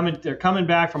they're coming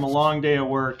back from a long day of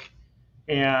work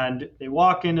and they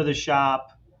walk into the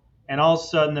shop and all of a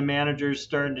sudden the manager's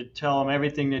starting to tell them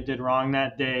everything they did wrong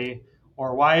that day,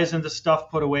 or why isn't the stuff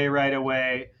put away right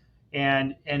away,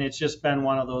 and it's just been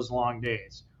one of those long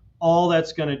days. All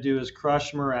that's going to do is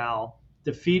crush morale,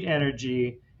 defeat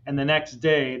energy, and the next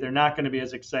day they're not going to be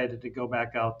as excited to go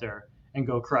back out there and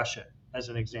go crush it, as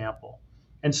an example.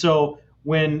 And so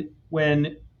when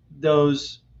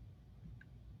those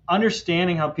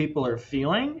understanding how people are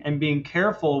feeling and being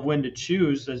careful of when to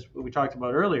choose, as we talked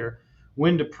about earlier,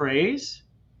 when to praise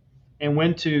and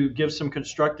when to give some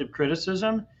constructive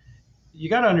criticism, you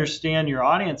got to understand your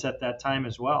audience at that time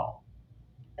as well.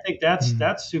 I think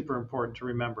that's super important to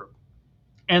remember.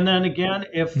 And then again,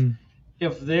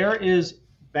 if there is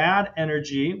bad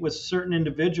energy with certain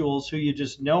individuals who you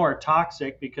just know are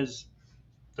toxic because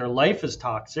their life is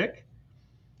toxic,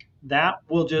 that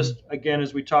will just, again,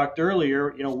 as we talked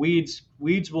earlier,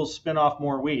 weeds will spin off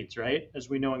more weeds, right? As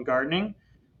we know in gardening,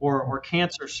 or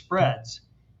cancer spreads.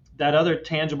 That other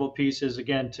tangible piece is,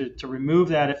 again, to remove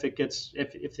that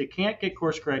if they can't get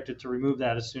course corrected, to remove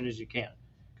that as soon as you can,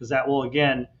 because that will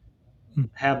again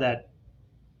have that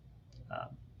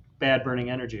bad burning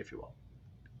energy, if you will.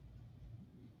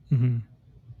 Mm-hmm.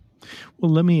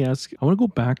 Well, let me ask. I want to go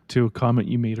back to a comment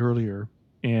you made earlier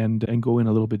and go in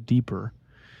a little bit deeper.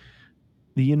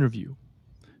 The interview.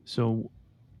 So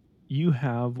you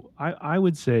have, I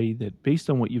would say that based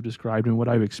on what you've described and what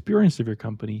I've experienced of your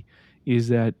company, is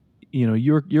that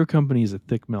your company is a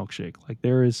thick milkshake. Like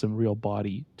there is some real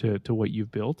body to what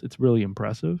you've built. It's really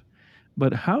impressive.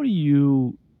 But how do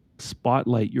you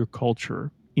spotlight your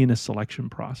culture in a selection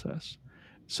process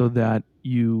so that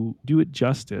you do it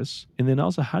justice? And then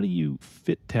also, how do you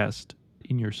fit test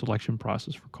in your selection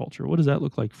process for culture? What does that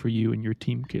look like for you and your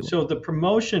team, Caleb? So the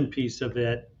promotion piece of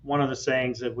it, one of the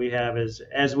sayings that we have is,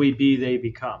 as we be, they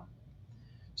become.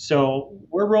 So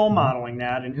we're role modeling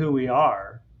that in who we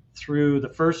are through the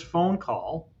first phone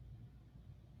call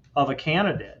of a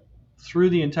candidate, through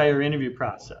the entire interview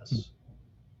process.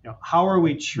 How are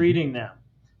we treating them?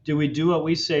 Do we do what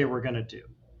we say we're going to do?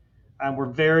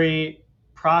 We're very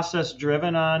process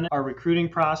driven on our recruiting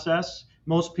process.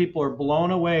 Most people are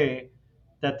blown away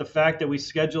that the fact that we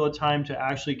schedule a time to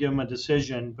actually give them a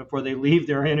decision before they leave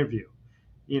their interview.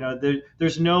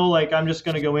 There's no like, I'm just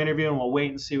going to go interview and we'll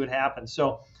wait and see what happens.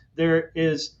 So there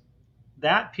is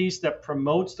that piece that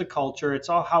promotes the culture. It's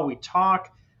all how we talk,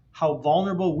 how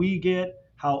vulnerable we get,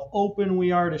 how open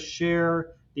we are to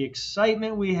share, the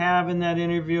excitement we have in that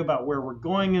interview about where we're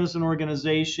going as an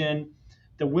organization,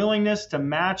 the willingness to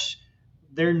match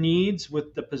their needs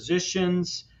with the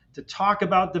positions, to talk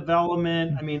about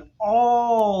development. I mean,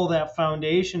 all that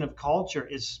foundation of culture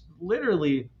is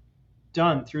literally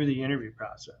done through the interview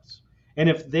process. And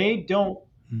if they don't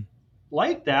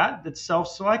like that, it's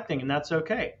self-selecting, and that's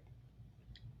okay.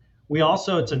 We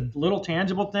also, it's a little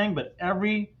tangible thing, but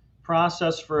every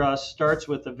process for us starts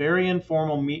with a very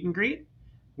informal meet and greet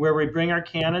where we bring our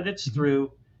candidates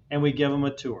through and we give them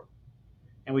a tour.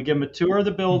 And we give them a tour of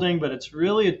the building, but it's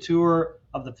really a tour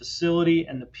of the facility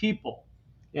and the people.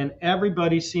 And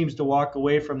everybody seems to walk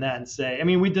away from that and say, I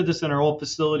mean, we did this in our old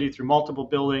facility through multiple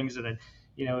buildings, and it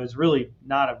was really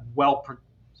not a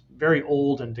very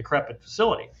old and decrepit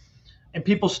facility. And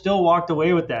people still walked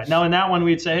away with that. Now, in that one,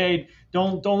 we'd say, hey,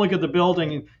 don't look at the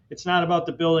building. It's not about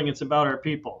the building. It's about our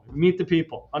people. Meet the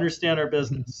people. Understand our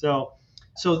business. So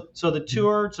the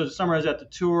tour, so to summarize that, the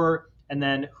tour and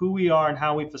then who we are and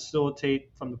how we facilitate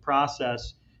from the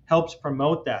process helps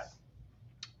promote that.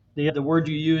 The word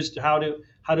you used, how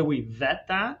do we vet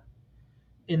that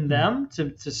in them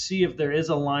to see if there is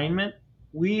alignment?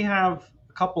 We have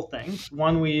a couple things.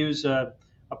 One, we use a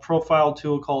profile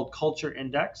tool called Culture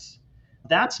Index.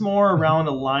 That's more around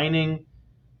aligning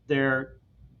their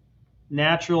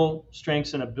natural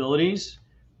strengths and abilities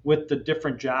with the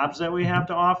different jobs that we have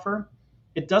to offer.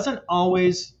 It doesn't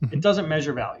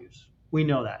measure values. We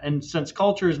know that. And since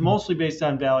culture is mostly based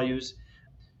on values,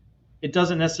 it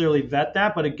doesn't necessarily vet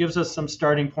that, but it gives us some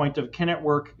starting point of can it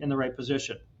work in the right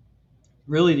position.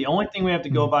 Really, the only thing we have to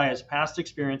go by is past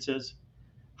experiences.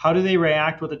 How do they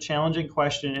react with a challenging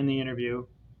question in the interview?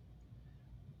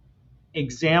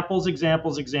 Examples.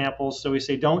 So we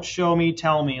say, don't show me,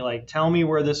 tell me, like, tell me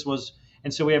where this was.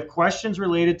 And so we have questions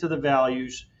related to the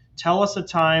values. Tell us a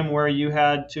time where you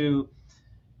had to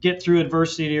get through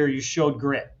adversity or you showed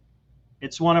grit.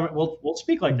 It's one of, we'll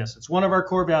speak like this. It's one of our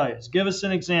core values. Give us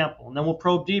an example, and then we'll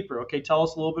probe deeper. Okay, tell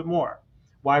us a little bit more.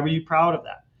 Why were you proud of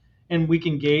that? And we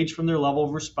can gauge from their level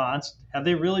of response. Have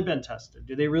they really been tested?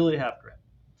 Do they really have grit?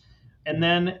 And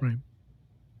then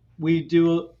we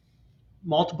do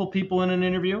multiple people in an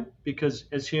interview, because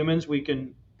as humans, we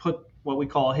can put what we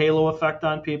call a halo effect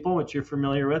on people, which you're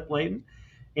familiar with, Leighton.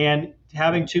 And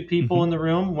having two people in the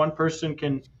room, one person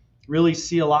can really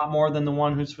see a lot more than the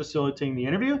one who's facilitating the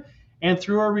interview. And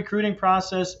through our recruiting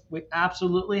process, we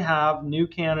absolutely have new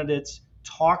candidates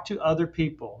talk to other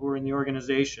people who are in the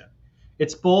organization.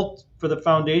 It's both for the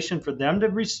foundation for them to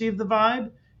receive the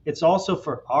vibe. It's also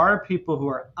for our people who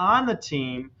are on the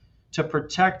team to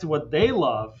protect what they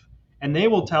love. And they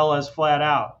will tell us flat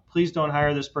out, please don't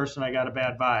hire this person. I got a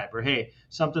bad vibe. Or, hey,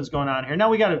 something's going on here. Now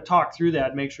we got to talk through that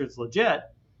and make sure it's legit.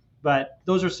 But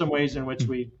those are some ways in which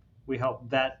we help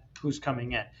vet who's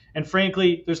coming in. And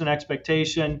frankly, there's an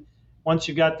expectation. Once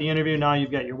you've got the interview, now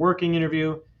you've got your working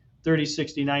interview, 30,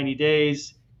 60, 90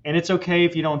 days. And it's okay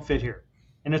if you don't fit here.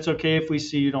 And it's okay if we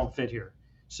see you don't fit here.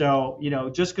 So,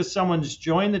 just because someone's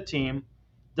joined the team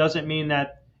doesn't mean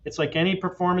that it's like any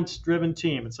performance-driven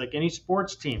team. It's like any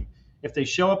sports team. If they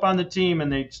show up on the team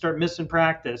and they start missing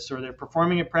practice, or they're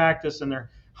performing at practice and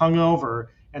they're hungover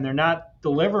and they're not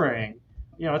delivering,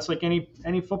 it's like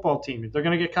any football team. They're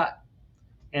going to get cut.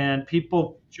 And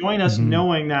people join us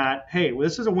knowing that, hey,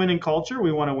 this is a winning culture.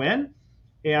 We want to win.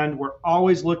 And we're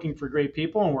always looking for great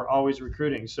people, and we're always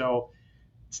recruiting. So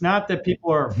it's not that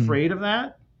people are afraid of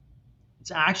that.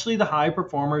 It's actually the high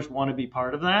performers want to be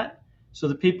part of that. So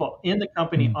the people in the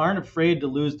company aren't afraid to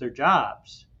lose their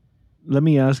jobs. Let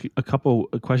me ask a couple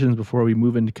of questions before we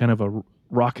move into kind of a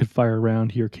rocket fire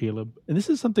round here, Caleb. And this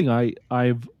is something I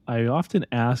often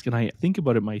ask, and I think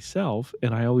about it myself,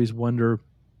 and I always wonder,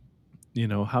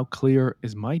 how clear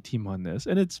is my team on this?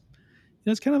 And it's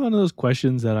kind of one of those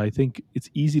questions that I think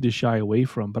it's easy to shy away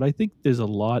from, but I think there's a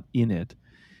lot in it.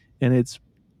 And it's,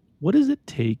 what does it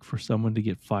take for someone to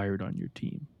get fired on your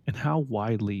team, and how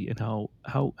widely and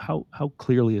how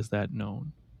clearly is that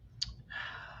known?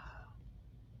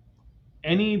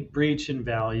 Any breach in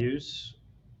values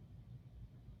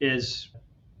there's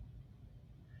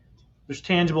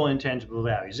tangible and intangible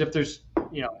values. If there's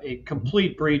a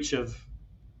complete breach of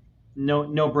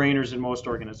no-brainers in most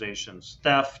organizations,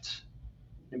 theft,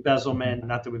 embezzlement,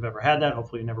 not that we've ever had that,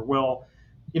 hopefully never will,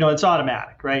 it's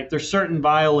automatic, right? There's certain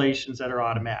violations that are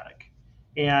automatic.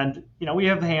 And, we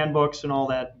have the handbooks and all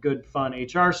that good, fun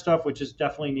HR stuff, which is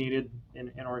definitely needed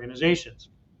in organizations.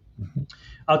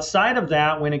 Outside of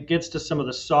that, when it gets to some of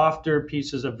the softer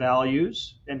pieces of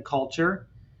values and culture,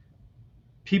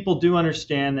 people do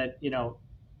understand that,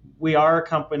 we are a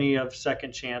company of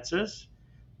second chances.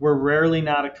 We're rarely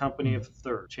not a company of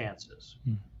third chances.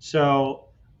 So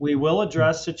we will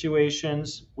address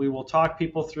situations. We will talk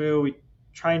people through. We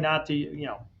try not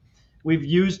to, we've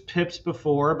used PIPs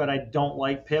before, but I don't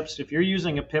like PIPs. If you're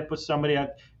using a PIP with somebody, I've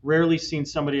rarely seen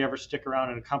somebody ever stick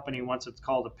around in a company once it's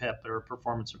called a PIP, or a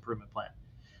performance improvement plan.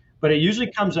 But it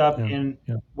usually comes up in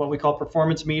what we call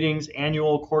performance meetings,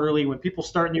 annual, quarterly. When people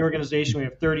start in the organization, we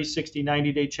have 30, 60,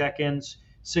 90-day check-ins,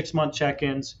 6-month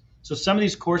check-ins. So some of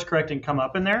these course correcting come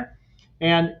up in there.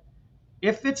 And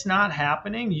if it's not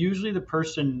happening, usually the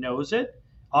person knows it.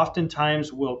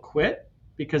 Oftentimes will quit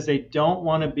because they don't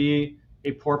want to be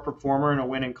a poor performer in a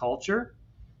winning culture.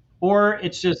 Or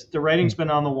it's just the writing's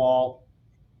been on the wall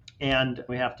and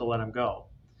we have to let them go.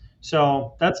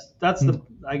 So that's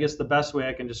I guess the best way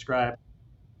I can describe.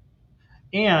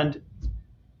 And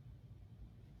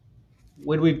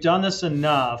when we've done this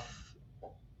enough,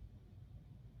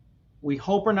 we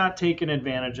hope we're not taking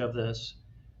advantage of this,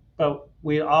 but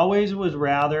we always would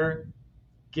rather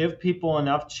give people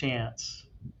enough chance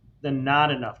than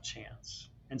not enough chance.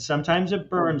 And sometimes it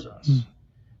burns us.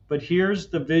 But here's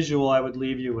the visual I would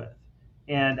leave you with.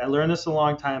 And I learned this a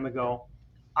long time ago.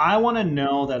 I want to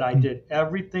know that I did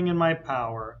everything in my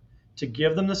power to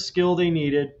give them the skill they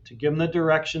needed, to give them the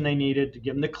direction they needed, to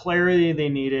give them the clarity they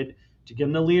needed, to give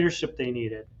them the leadership they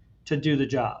needed to do the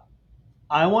job.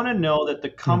 I want to know that the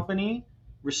company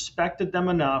respected them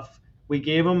enough. We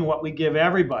gave them what we give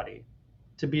everybody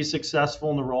to be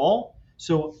successful in the role.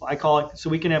 So I call it, so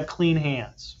we can have clean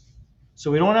hands.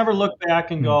 So we don't ever look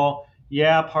back and go,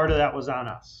 yeah, part of that was on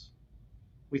us.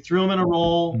 We threw them in a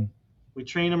role. Mm. We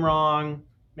trained them wrong.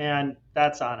 Man,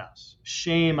 that's on us.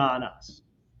 Shame on us.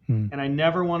 Mm. And I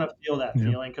never want to feel that Yeah.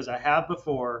 feeling because I have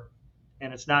before,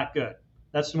 and it's not good.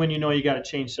 That's when you know you got to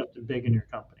change something big in your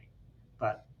company.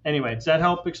 But anyway, does that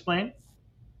help explain?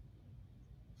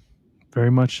 Very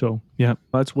much so. Yeah,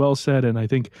 that's well said. And I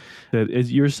think that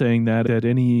as you're saying that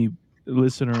any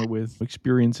listener with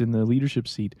experience in the leadership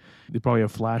seat, they probably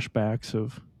have flashbacks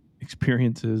of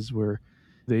experiences where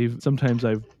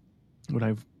when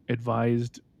I've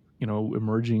advised,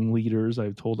 emerging leaders,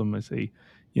 I've told them, I say,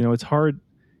 it's hard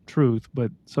truth,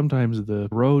 but sometimes the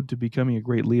road to becoming a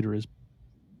great leader is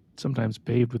sometimes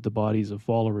paved with the bodies of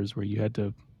followers where you had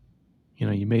to,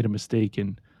 you made a mistake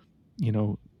and,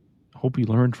 hope you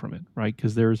learned from it, right?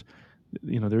 Because there's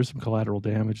some collateral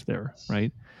damage there,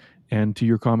 right? And to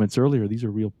your comments earlier, these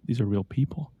are real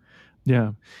people.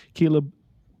 Yeah. Caleb,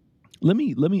 I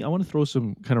want to throw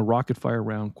some kind of rocket fire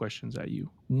round questions at you.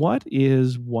 What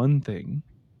is one thing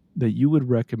that you would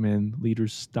recommend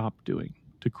leaders stop doing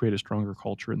to create a stronger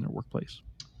culture in their workplace?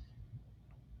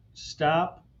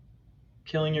 Stop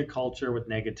killing your culture with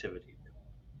negativity.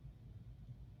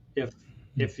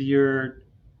 If you're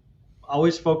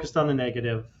always focused on the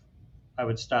negative, I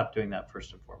would stop doing that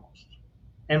first and foremost.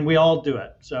 And we all do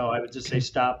it. So I would just say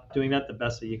stop doing that the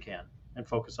best that you can and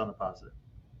focus on the positive.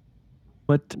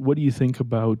 What do you think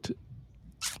about,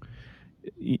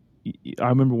 I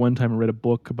remember one time I read a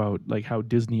book about like how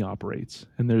Disney operates,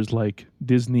 and there's like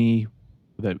Disney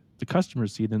that the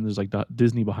customers see, then there's like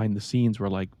Disney behind the scenes where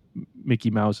like Mickey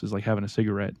Mouse is like having a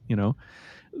cigarette,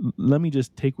 Let me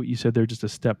just take what you said there just a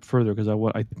step further, because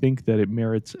I think that it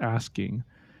merits asking.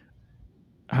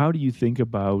 How do you think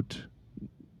about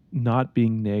not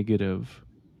being negative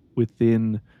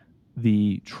within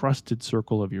the trusted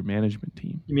circle of your management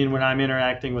team? You mean when I'm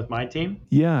interacting with my team?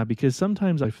 Yeah, because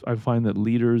sometimes I find that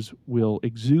leaders will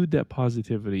exude that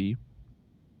positivity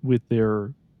with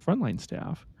their frontline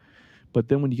staff. But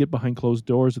then when you get behind closed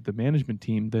doors with the management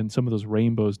team, then some of those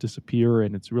rainbows disappear,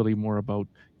 and it's really more about,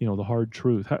 the hard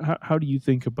truth. How do you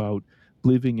think about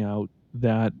living out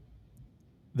that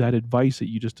advice that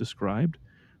you just described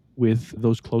with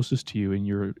those closest to you in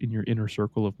your inner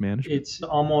circle of management? It's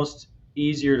almost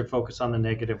easier to focus on the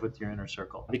negative with your inner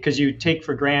circle because you take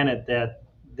for granted that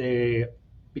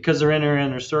because they're in your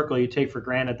inner circle, you take for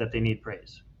granted that they need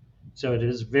praise. So it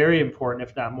is very important,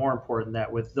 if not more important,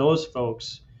 that with those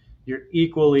folks, you're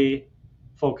equally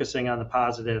focusing on the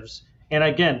positives. And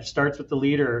again, starts with the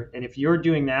leader. And if you're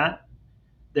doing that,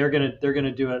 they're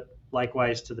gonna do it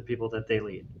likewise to the people that they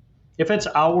lead. If it's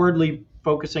outwardly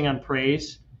focusing on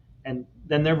praise, and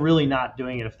then they're really not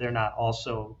doing it if they're not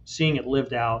also seeing it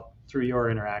lived out through your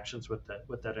interactions with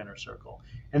that inner circle.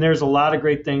 And there's a lot of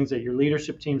great things that your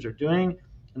leadership teams are doing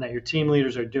and that your team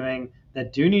leaders are doing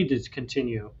that do need to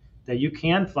continue, that you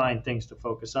can find things to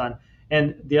focus on.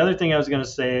 And the other thing I was going to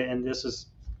say, and this is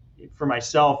for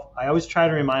myself, I always try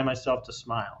to remind myself to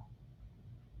smile.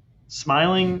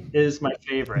 Smiling is my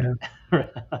favorite.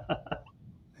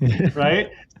 Yeah. Right?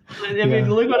 I mean,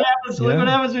 look what happens. Yeah. Look what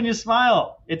happens when you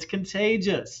smile. It's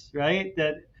contagious, right?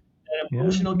 That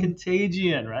emotional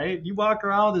contagion, right? You walk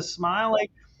around with a smile, like,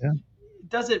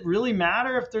 does it really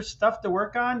matter if there's stuff to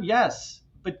work on? Yes,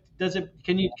 but does it?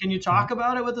 Can you talk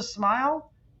about it with a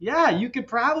smile? Yeah, you could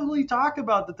probably talk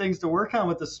about the things to work on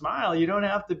with a smile. You don't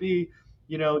have to be,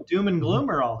 doom and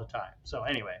gloomer all the time. So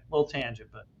anyway, a little tangent,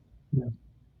 but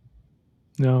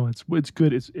no, it's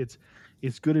good.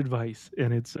 It's good advice,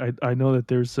 and I know that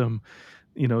there's some,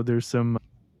 there's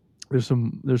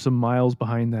some miles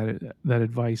behind that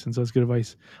advice, and so it's good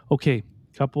advice. Okay,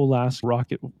 couple last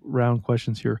rocket round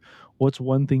questions here. What's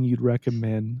one thing you'd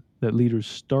recommend that leaders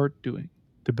start doing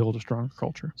to build a stronger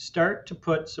culture? Start to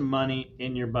put some money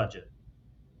in your budget,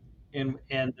 and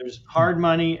there's hard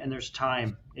money and there's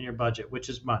time in your budget, which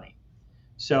is money.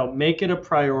 So make it a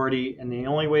priority, and the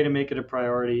only way to make it a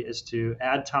priority is to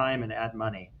add time and add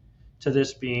money to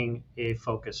this being a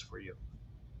focus for you.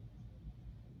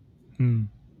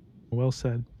 Well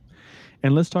said.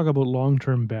 And let's talk about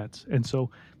long-term bets. And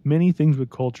so many things with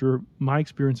culture, my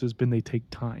experience has been they take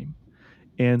time.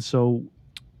 And so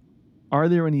are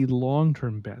there any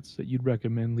long-term bets that you'd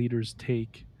recommend leaders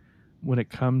take when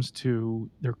it comes to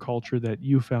their culture that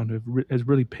you found has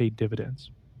really paid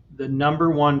dividends? The number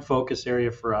one focus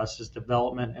area for us is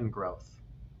development and growth.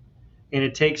 And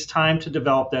it takes time to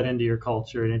develop that into your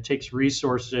culture, and it takes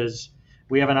resources.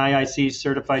 We have an IIC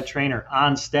certified trainer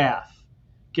on staff.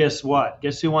 Guess what?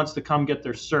 Guess who wants to come get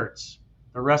their certs?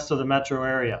 The rest of the metro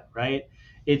area, right?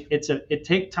 It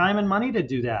takes time and money to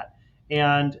do that.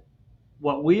 And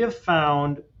what we have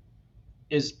found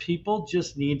is people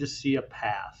just need to see a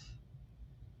path.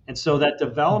 And so that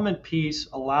development piece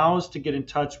allows to get in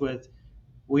touch with,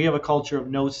 we have a culture of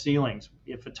no ceilings.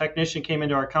 If a technician came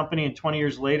into our company and 20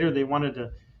 years later they wanted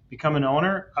to become an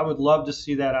owner, I would love to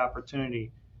see that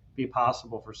opportunity be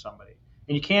possible for somebody.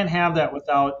 And you can't have that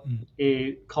without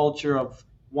a culture of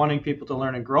wanting people to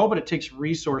learn and grow, but it takes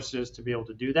resources to be able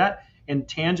to do that and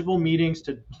tangible meetings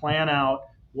to plan out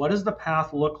what does the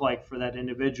path look like for that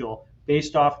individual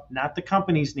based off not the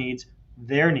company's needs,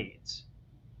 their needs,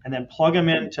 and then plug them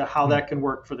into how that can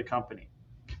work for the company.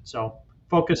 So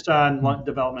focused on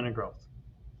development and growth.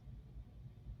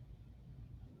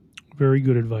 Very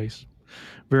good advice.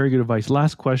 Very good advice.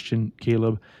 Last question,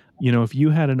 Caleb. If you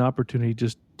had an opportunity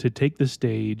just to take the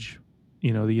stage,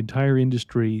 the entire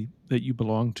industry that you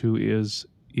belong to is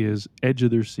edge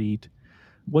of their seat.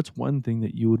 What's one thing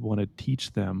that you would want to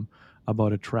teach them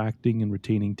about attracting and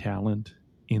retaining talent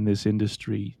in this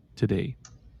industry today?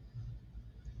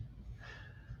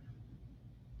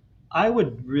 I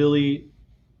would really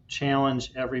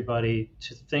challenge everybody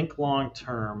to think long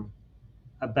term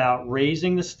about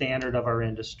raising the standard of our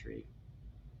industry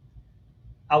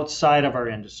outside of our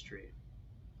industry,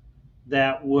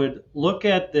 that would look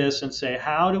at this and say,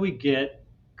 how do we get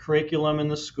curriculum in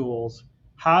the schools?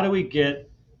 How do we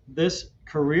get this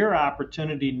career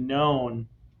opportunity known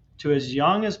to as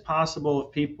young as possible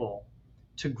of people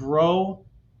to grow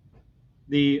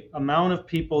the amount of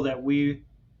people that we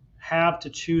have to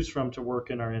choose from to work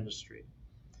in our industry?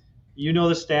 You know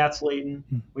the stats, Leighton.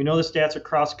 We know the stats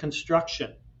across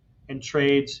construction and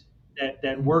trades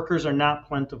that workers are not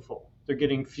plentiful. They're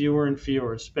getting fewer and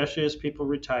fewer, especially as people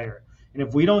retire. And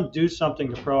if we don't do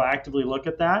something to proactively look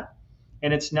at that,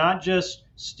 and it's not just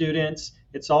students,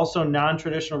 it's also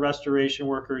non-traditional restoration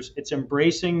workers. It's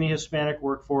embracing the Hispanic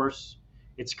workforce.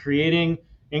 It's creating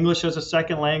English as a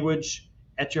second language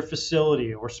at your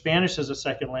facility or Spanish as a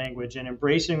second language, and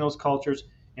embracing those cultures,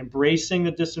 embracing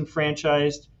the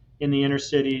disenfranchised in the inner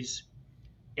cities,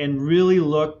 and really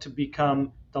look to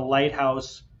become the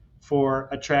lighthouse for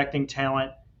attracting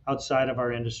talent outside of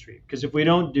our industry. Because if we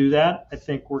don't do that, I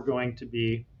think we're going to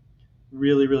be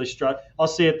really, really struck. I'll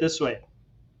say it this way.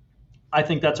 I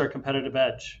think that's our competitive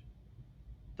edge.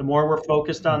 The more we're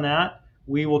focused on that,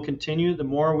 we will continue. The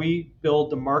more we build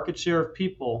the market share of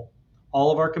people,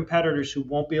 all of our competitors who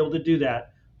won't be able to do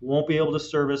that won't be able to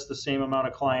service the same amount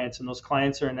of clients. And those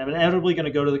clients are inevitably going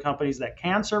to go to the companies that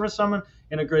can service them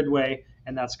in a good way,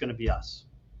 and that's going to be us.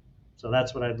 So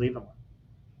that's what I'd leave them with.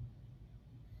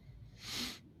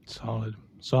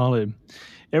 Solid.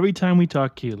 Every time we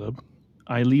talk, Caleb,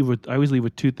 I always leave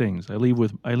with two things. I leave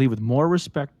with more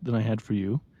respect than I had for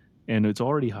you, and it's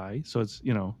already high. So it's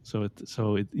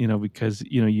because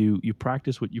you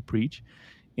practice what you preach,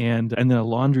 and then a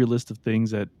laundry list of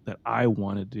things that I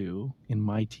want to do in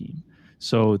my team.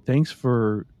 So thanks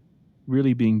for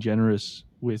really being generous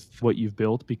with what you've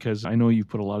built, because I know you've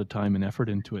put a lot of time and effort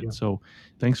into it. Yeah. So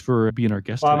thanks for being our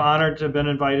guest today. I'm honored to have been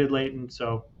invited, Leighton.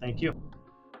 So thank you.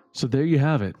 So there you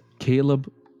have it.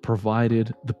 Caleb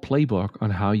provided the playbook on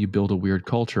how you build a weird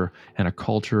culture, and a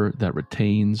culture that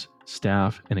retains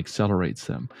staff and accelerates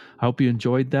them. I hope you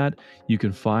enjoyed that. You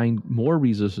can find more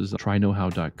resources at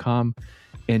tryknowhow.com.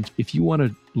 And if you want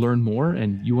to learn more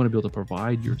and you want to be able to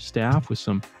provide your staff with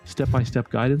some step-by-step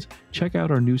guidance, check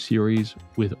out our new series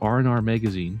with R&R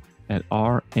Magazine at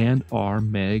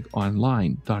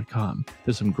randrmagonline.com.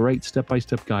 There's some great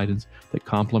step-by-step guidance that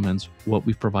complements what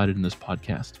we've provided in this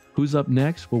podcast. Who's up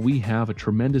next? Well, we have a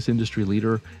tremendous industry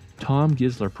leader. Tom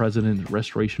Gisler, president of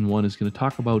Restoration One, is going to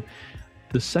talk about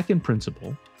the second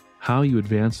principle, how you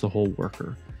advance the whole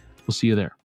worker. We'll see you there.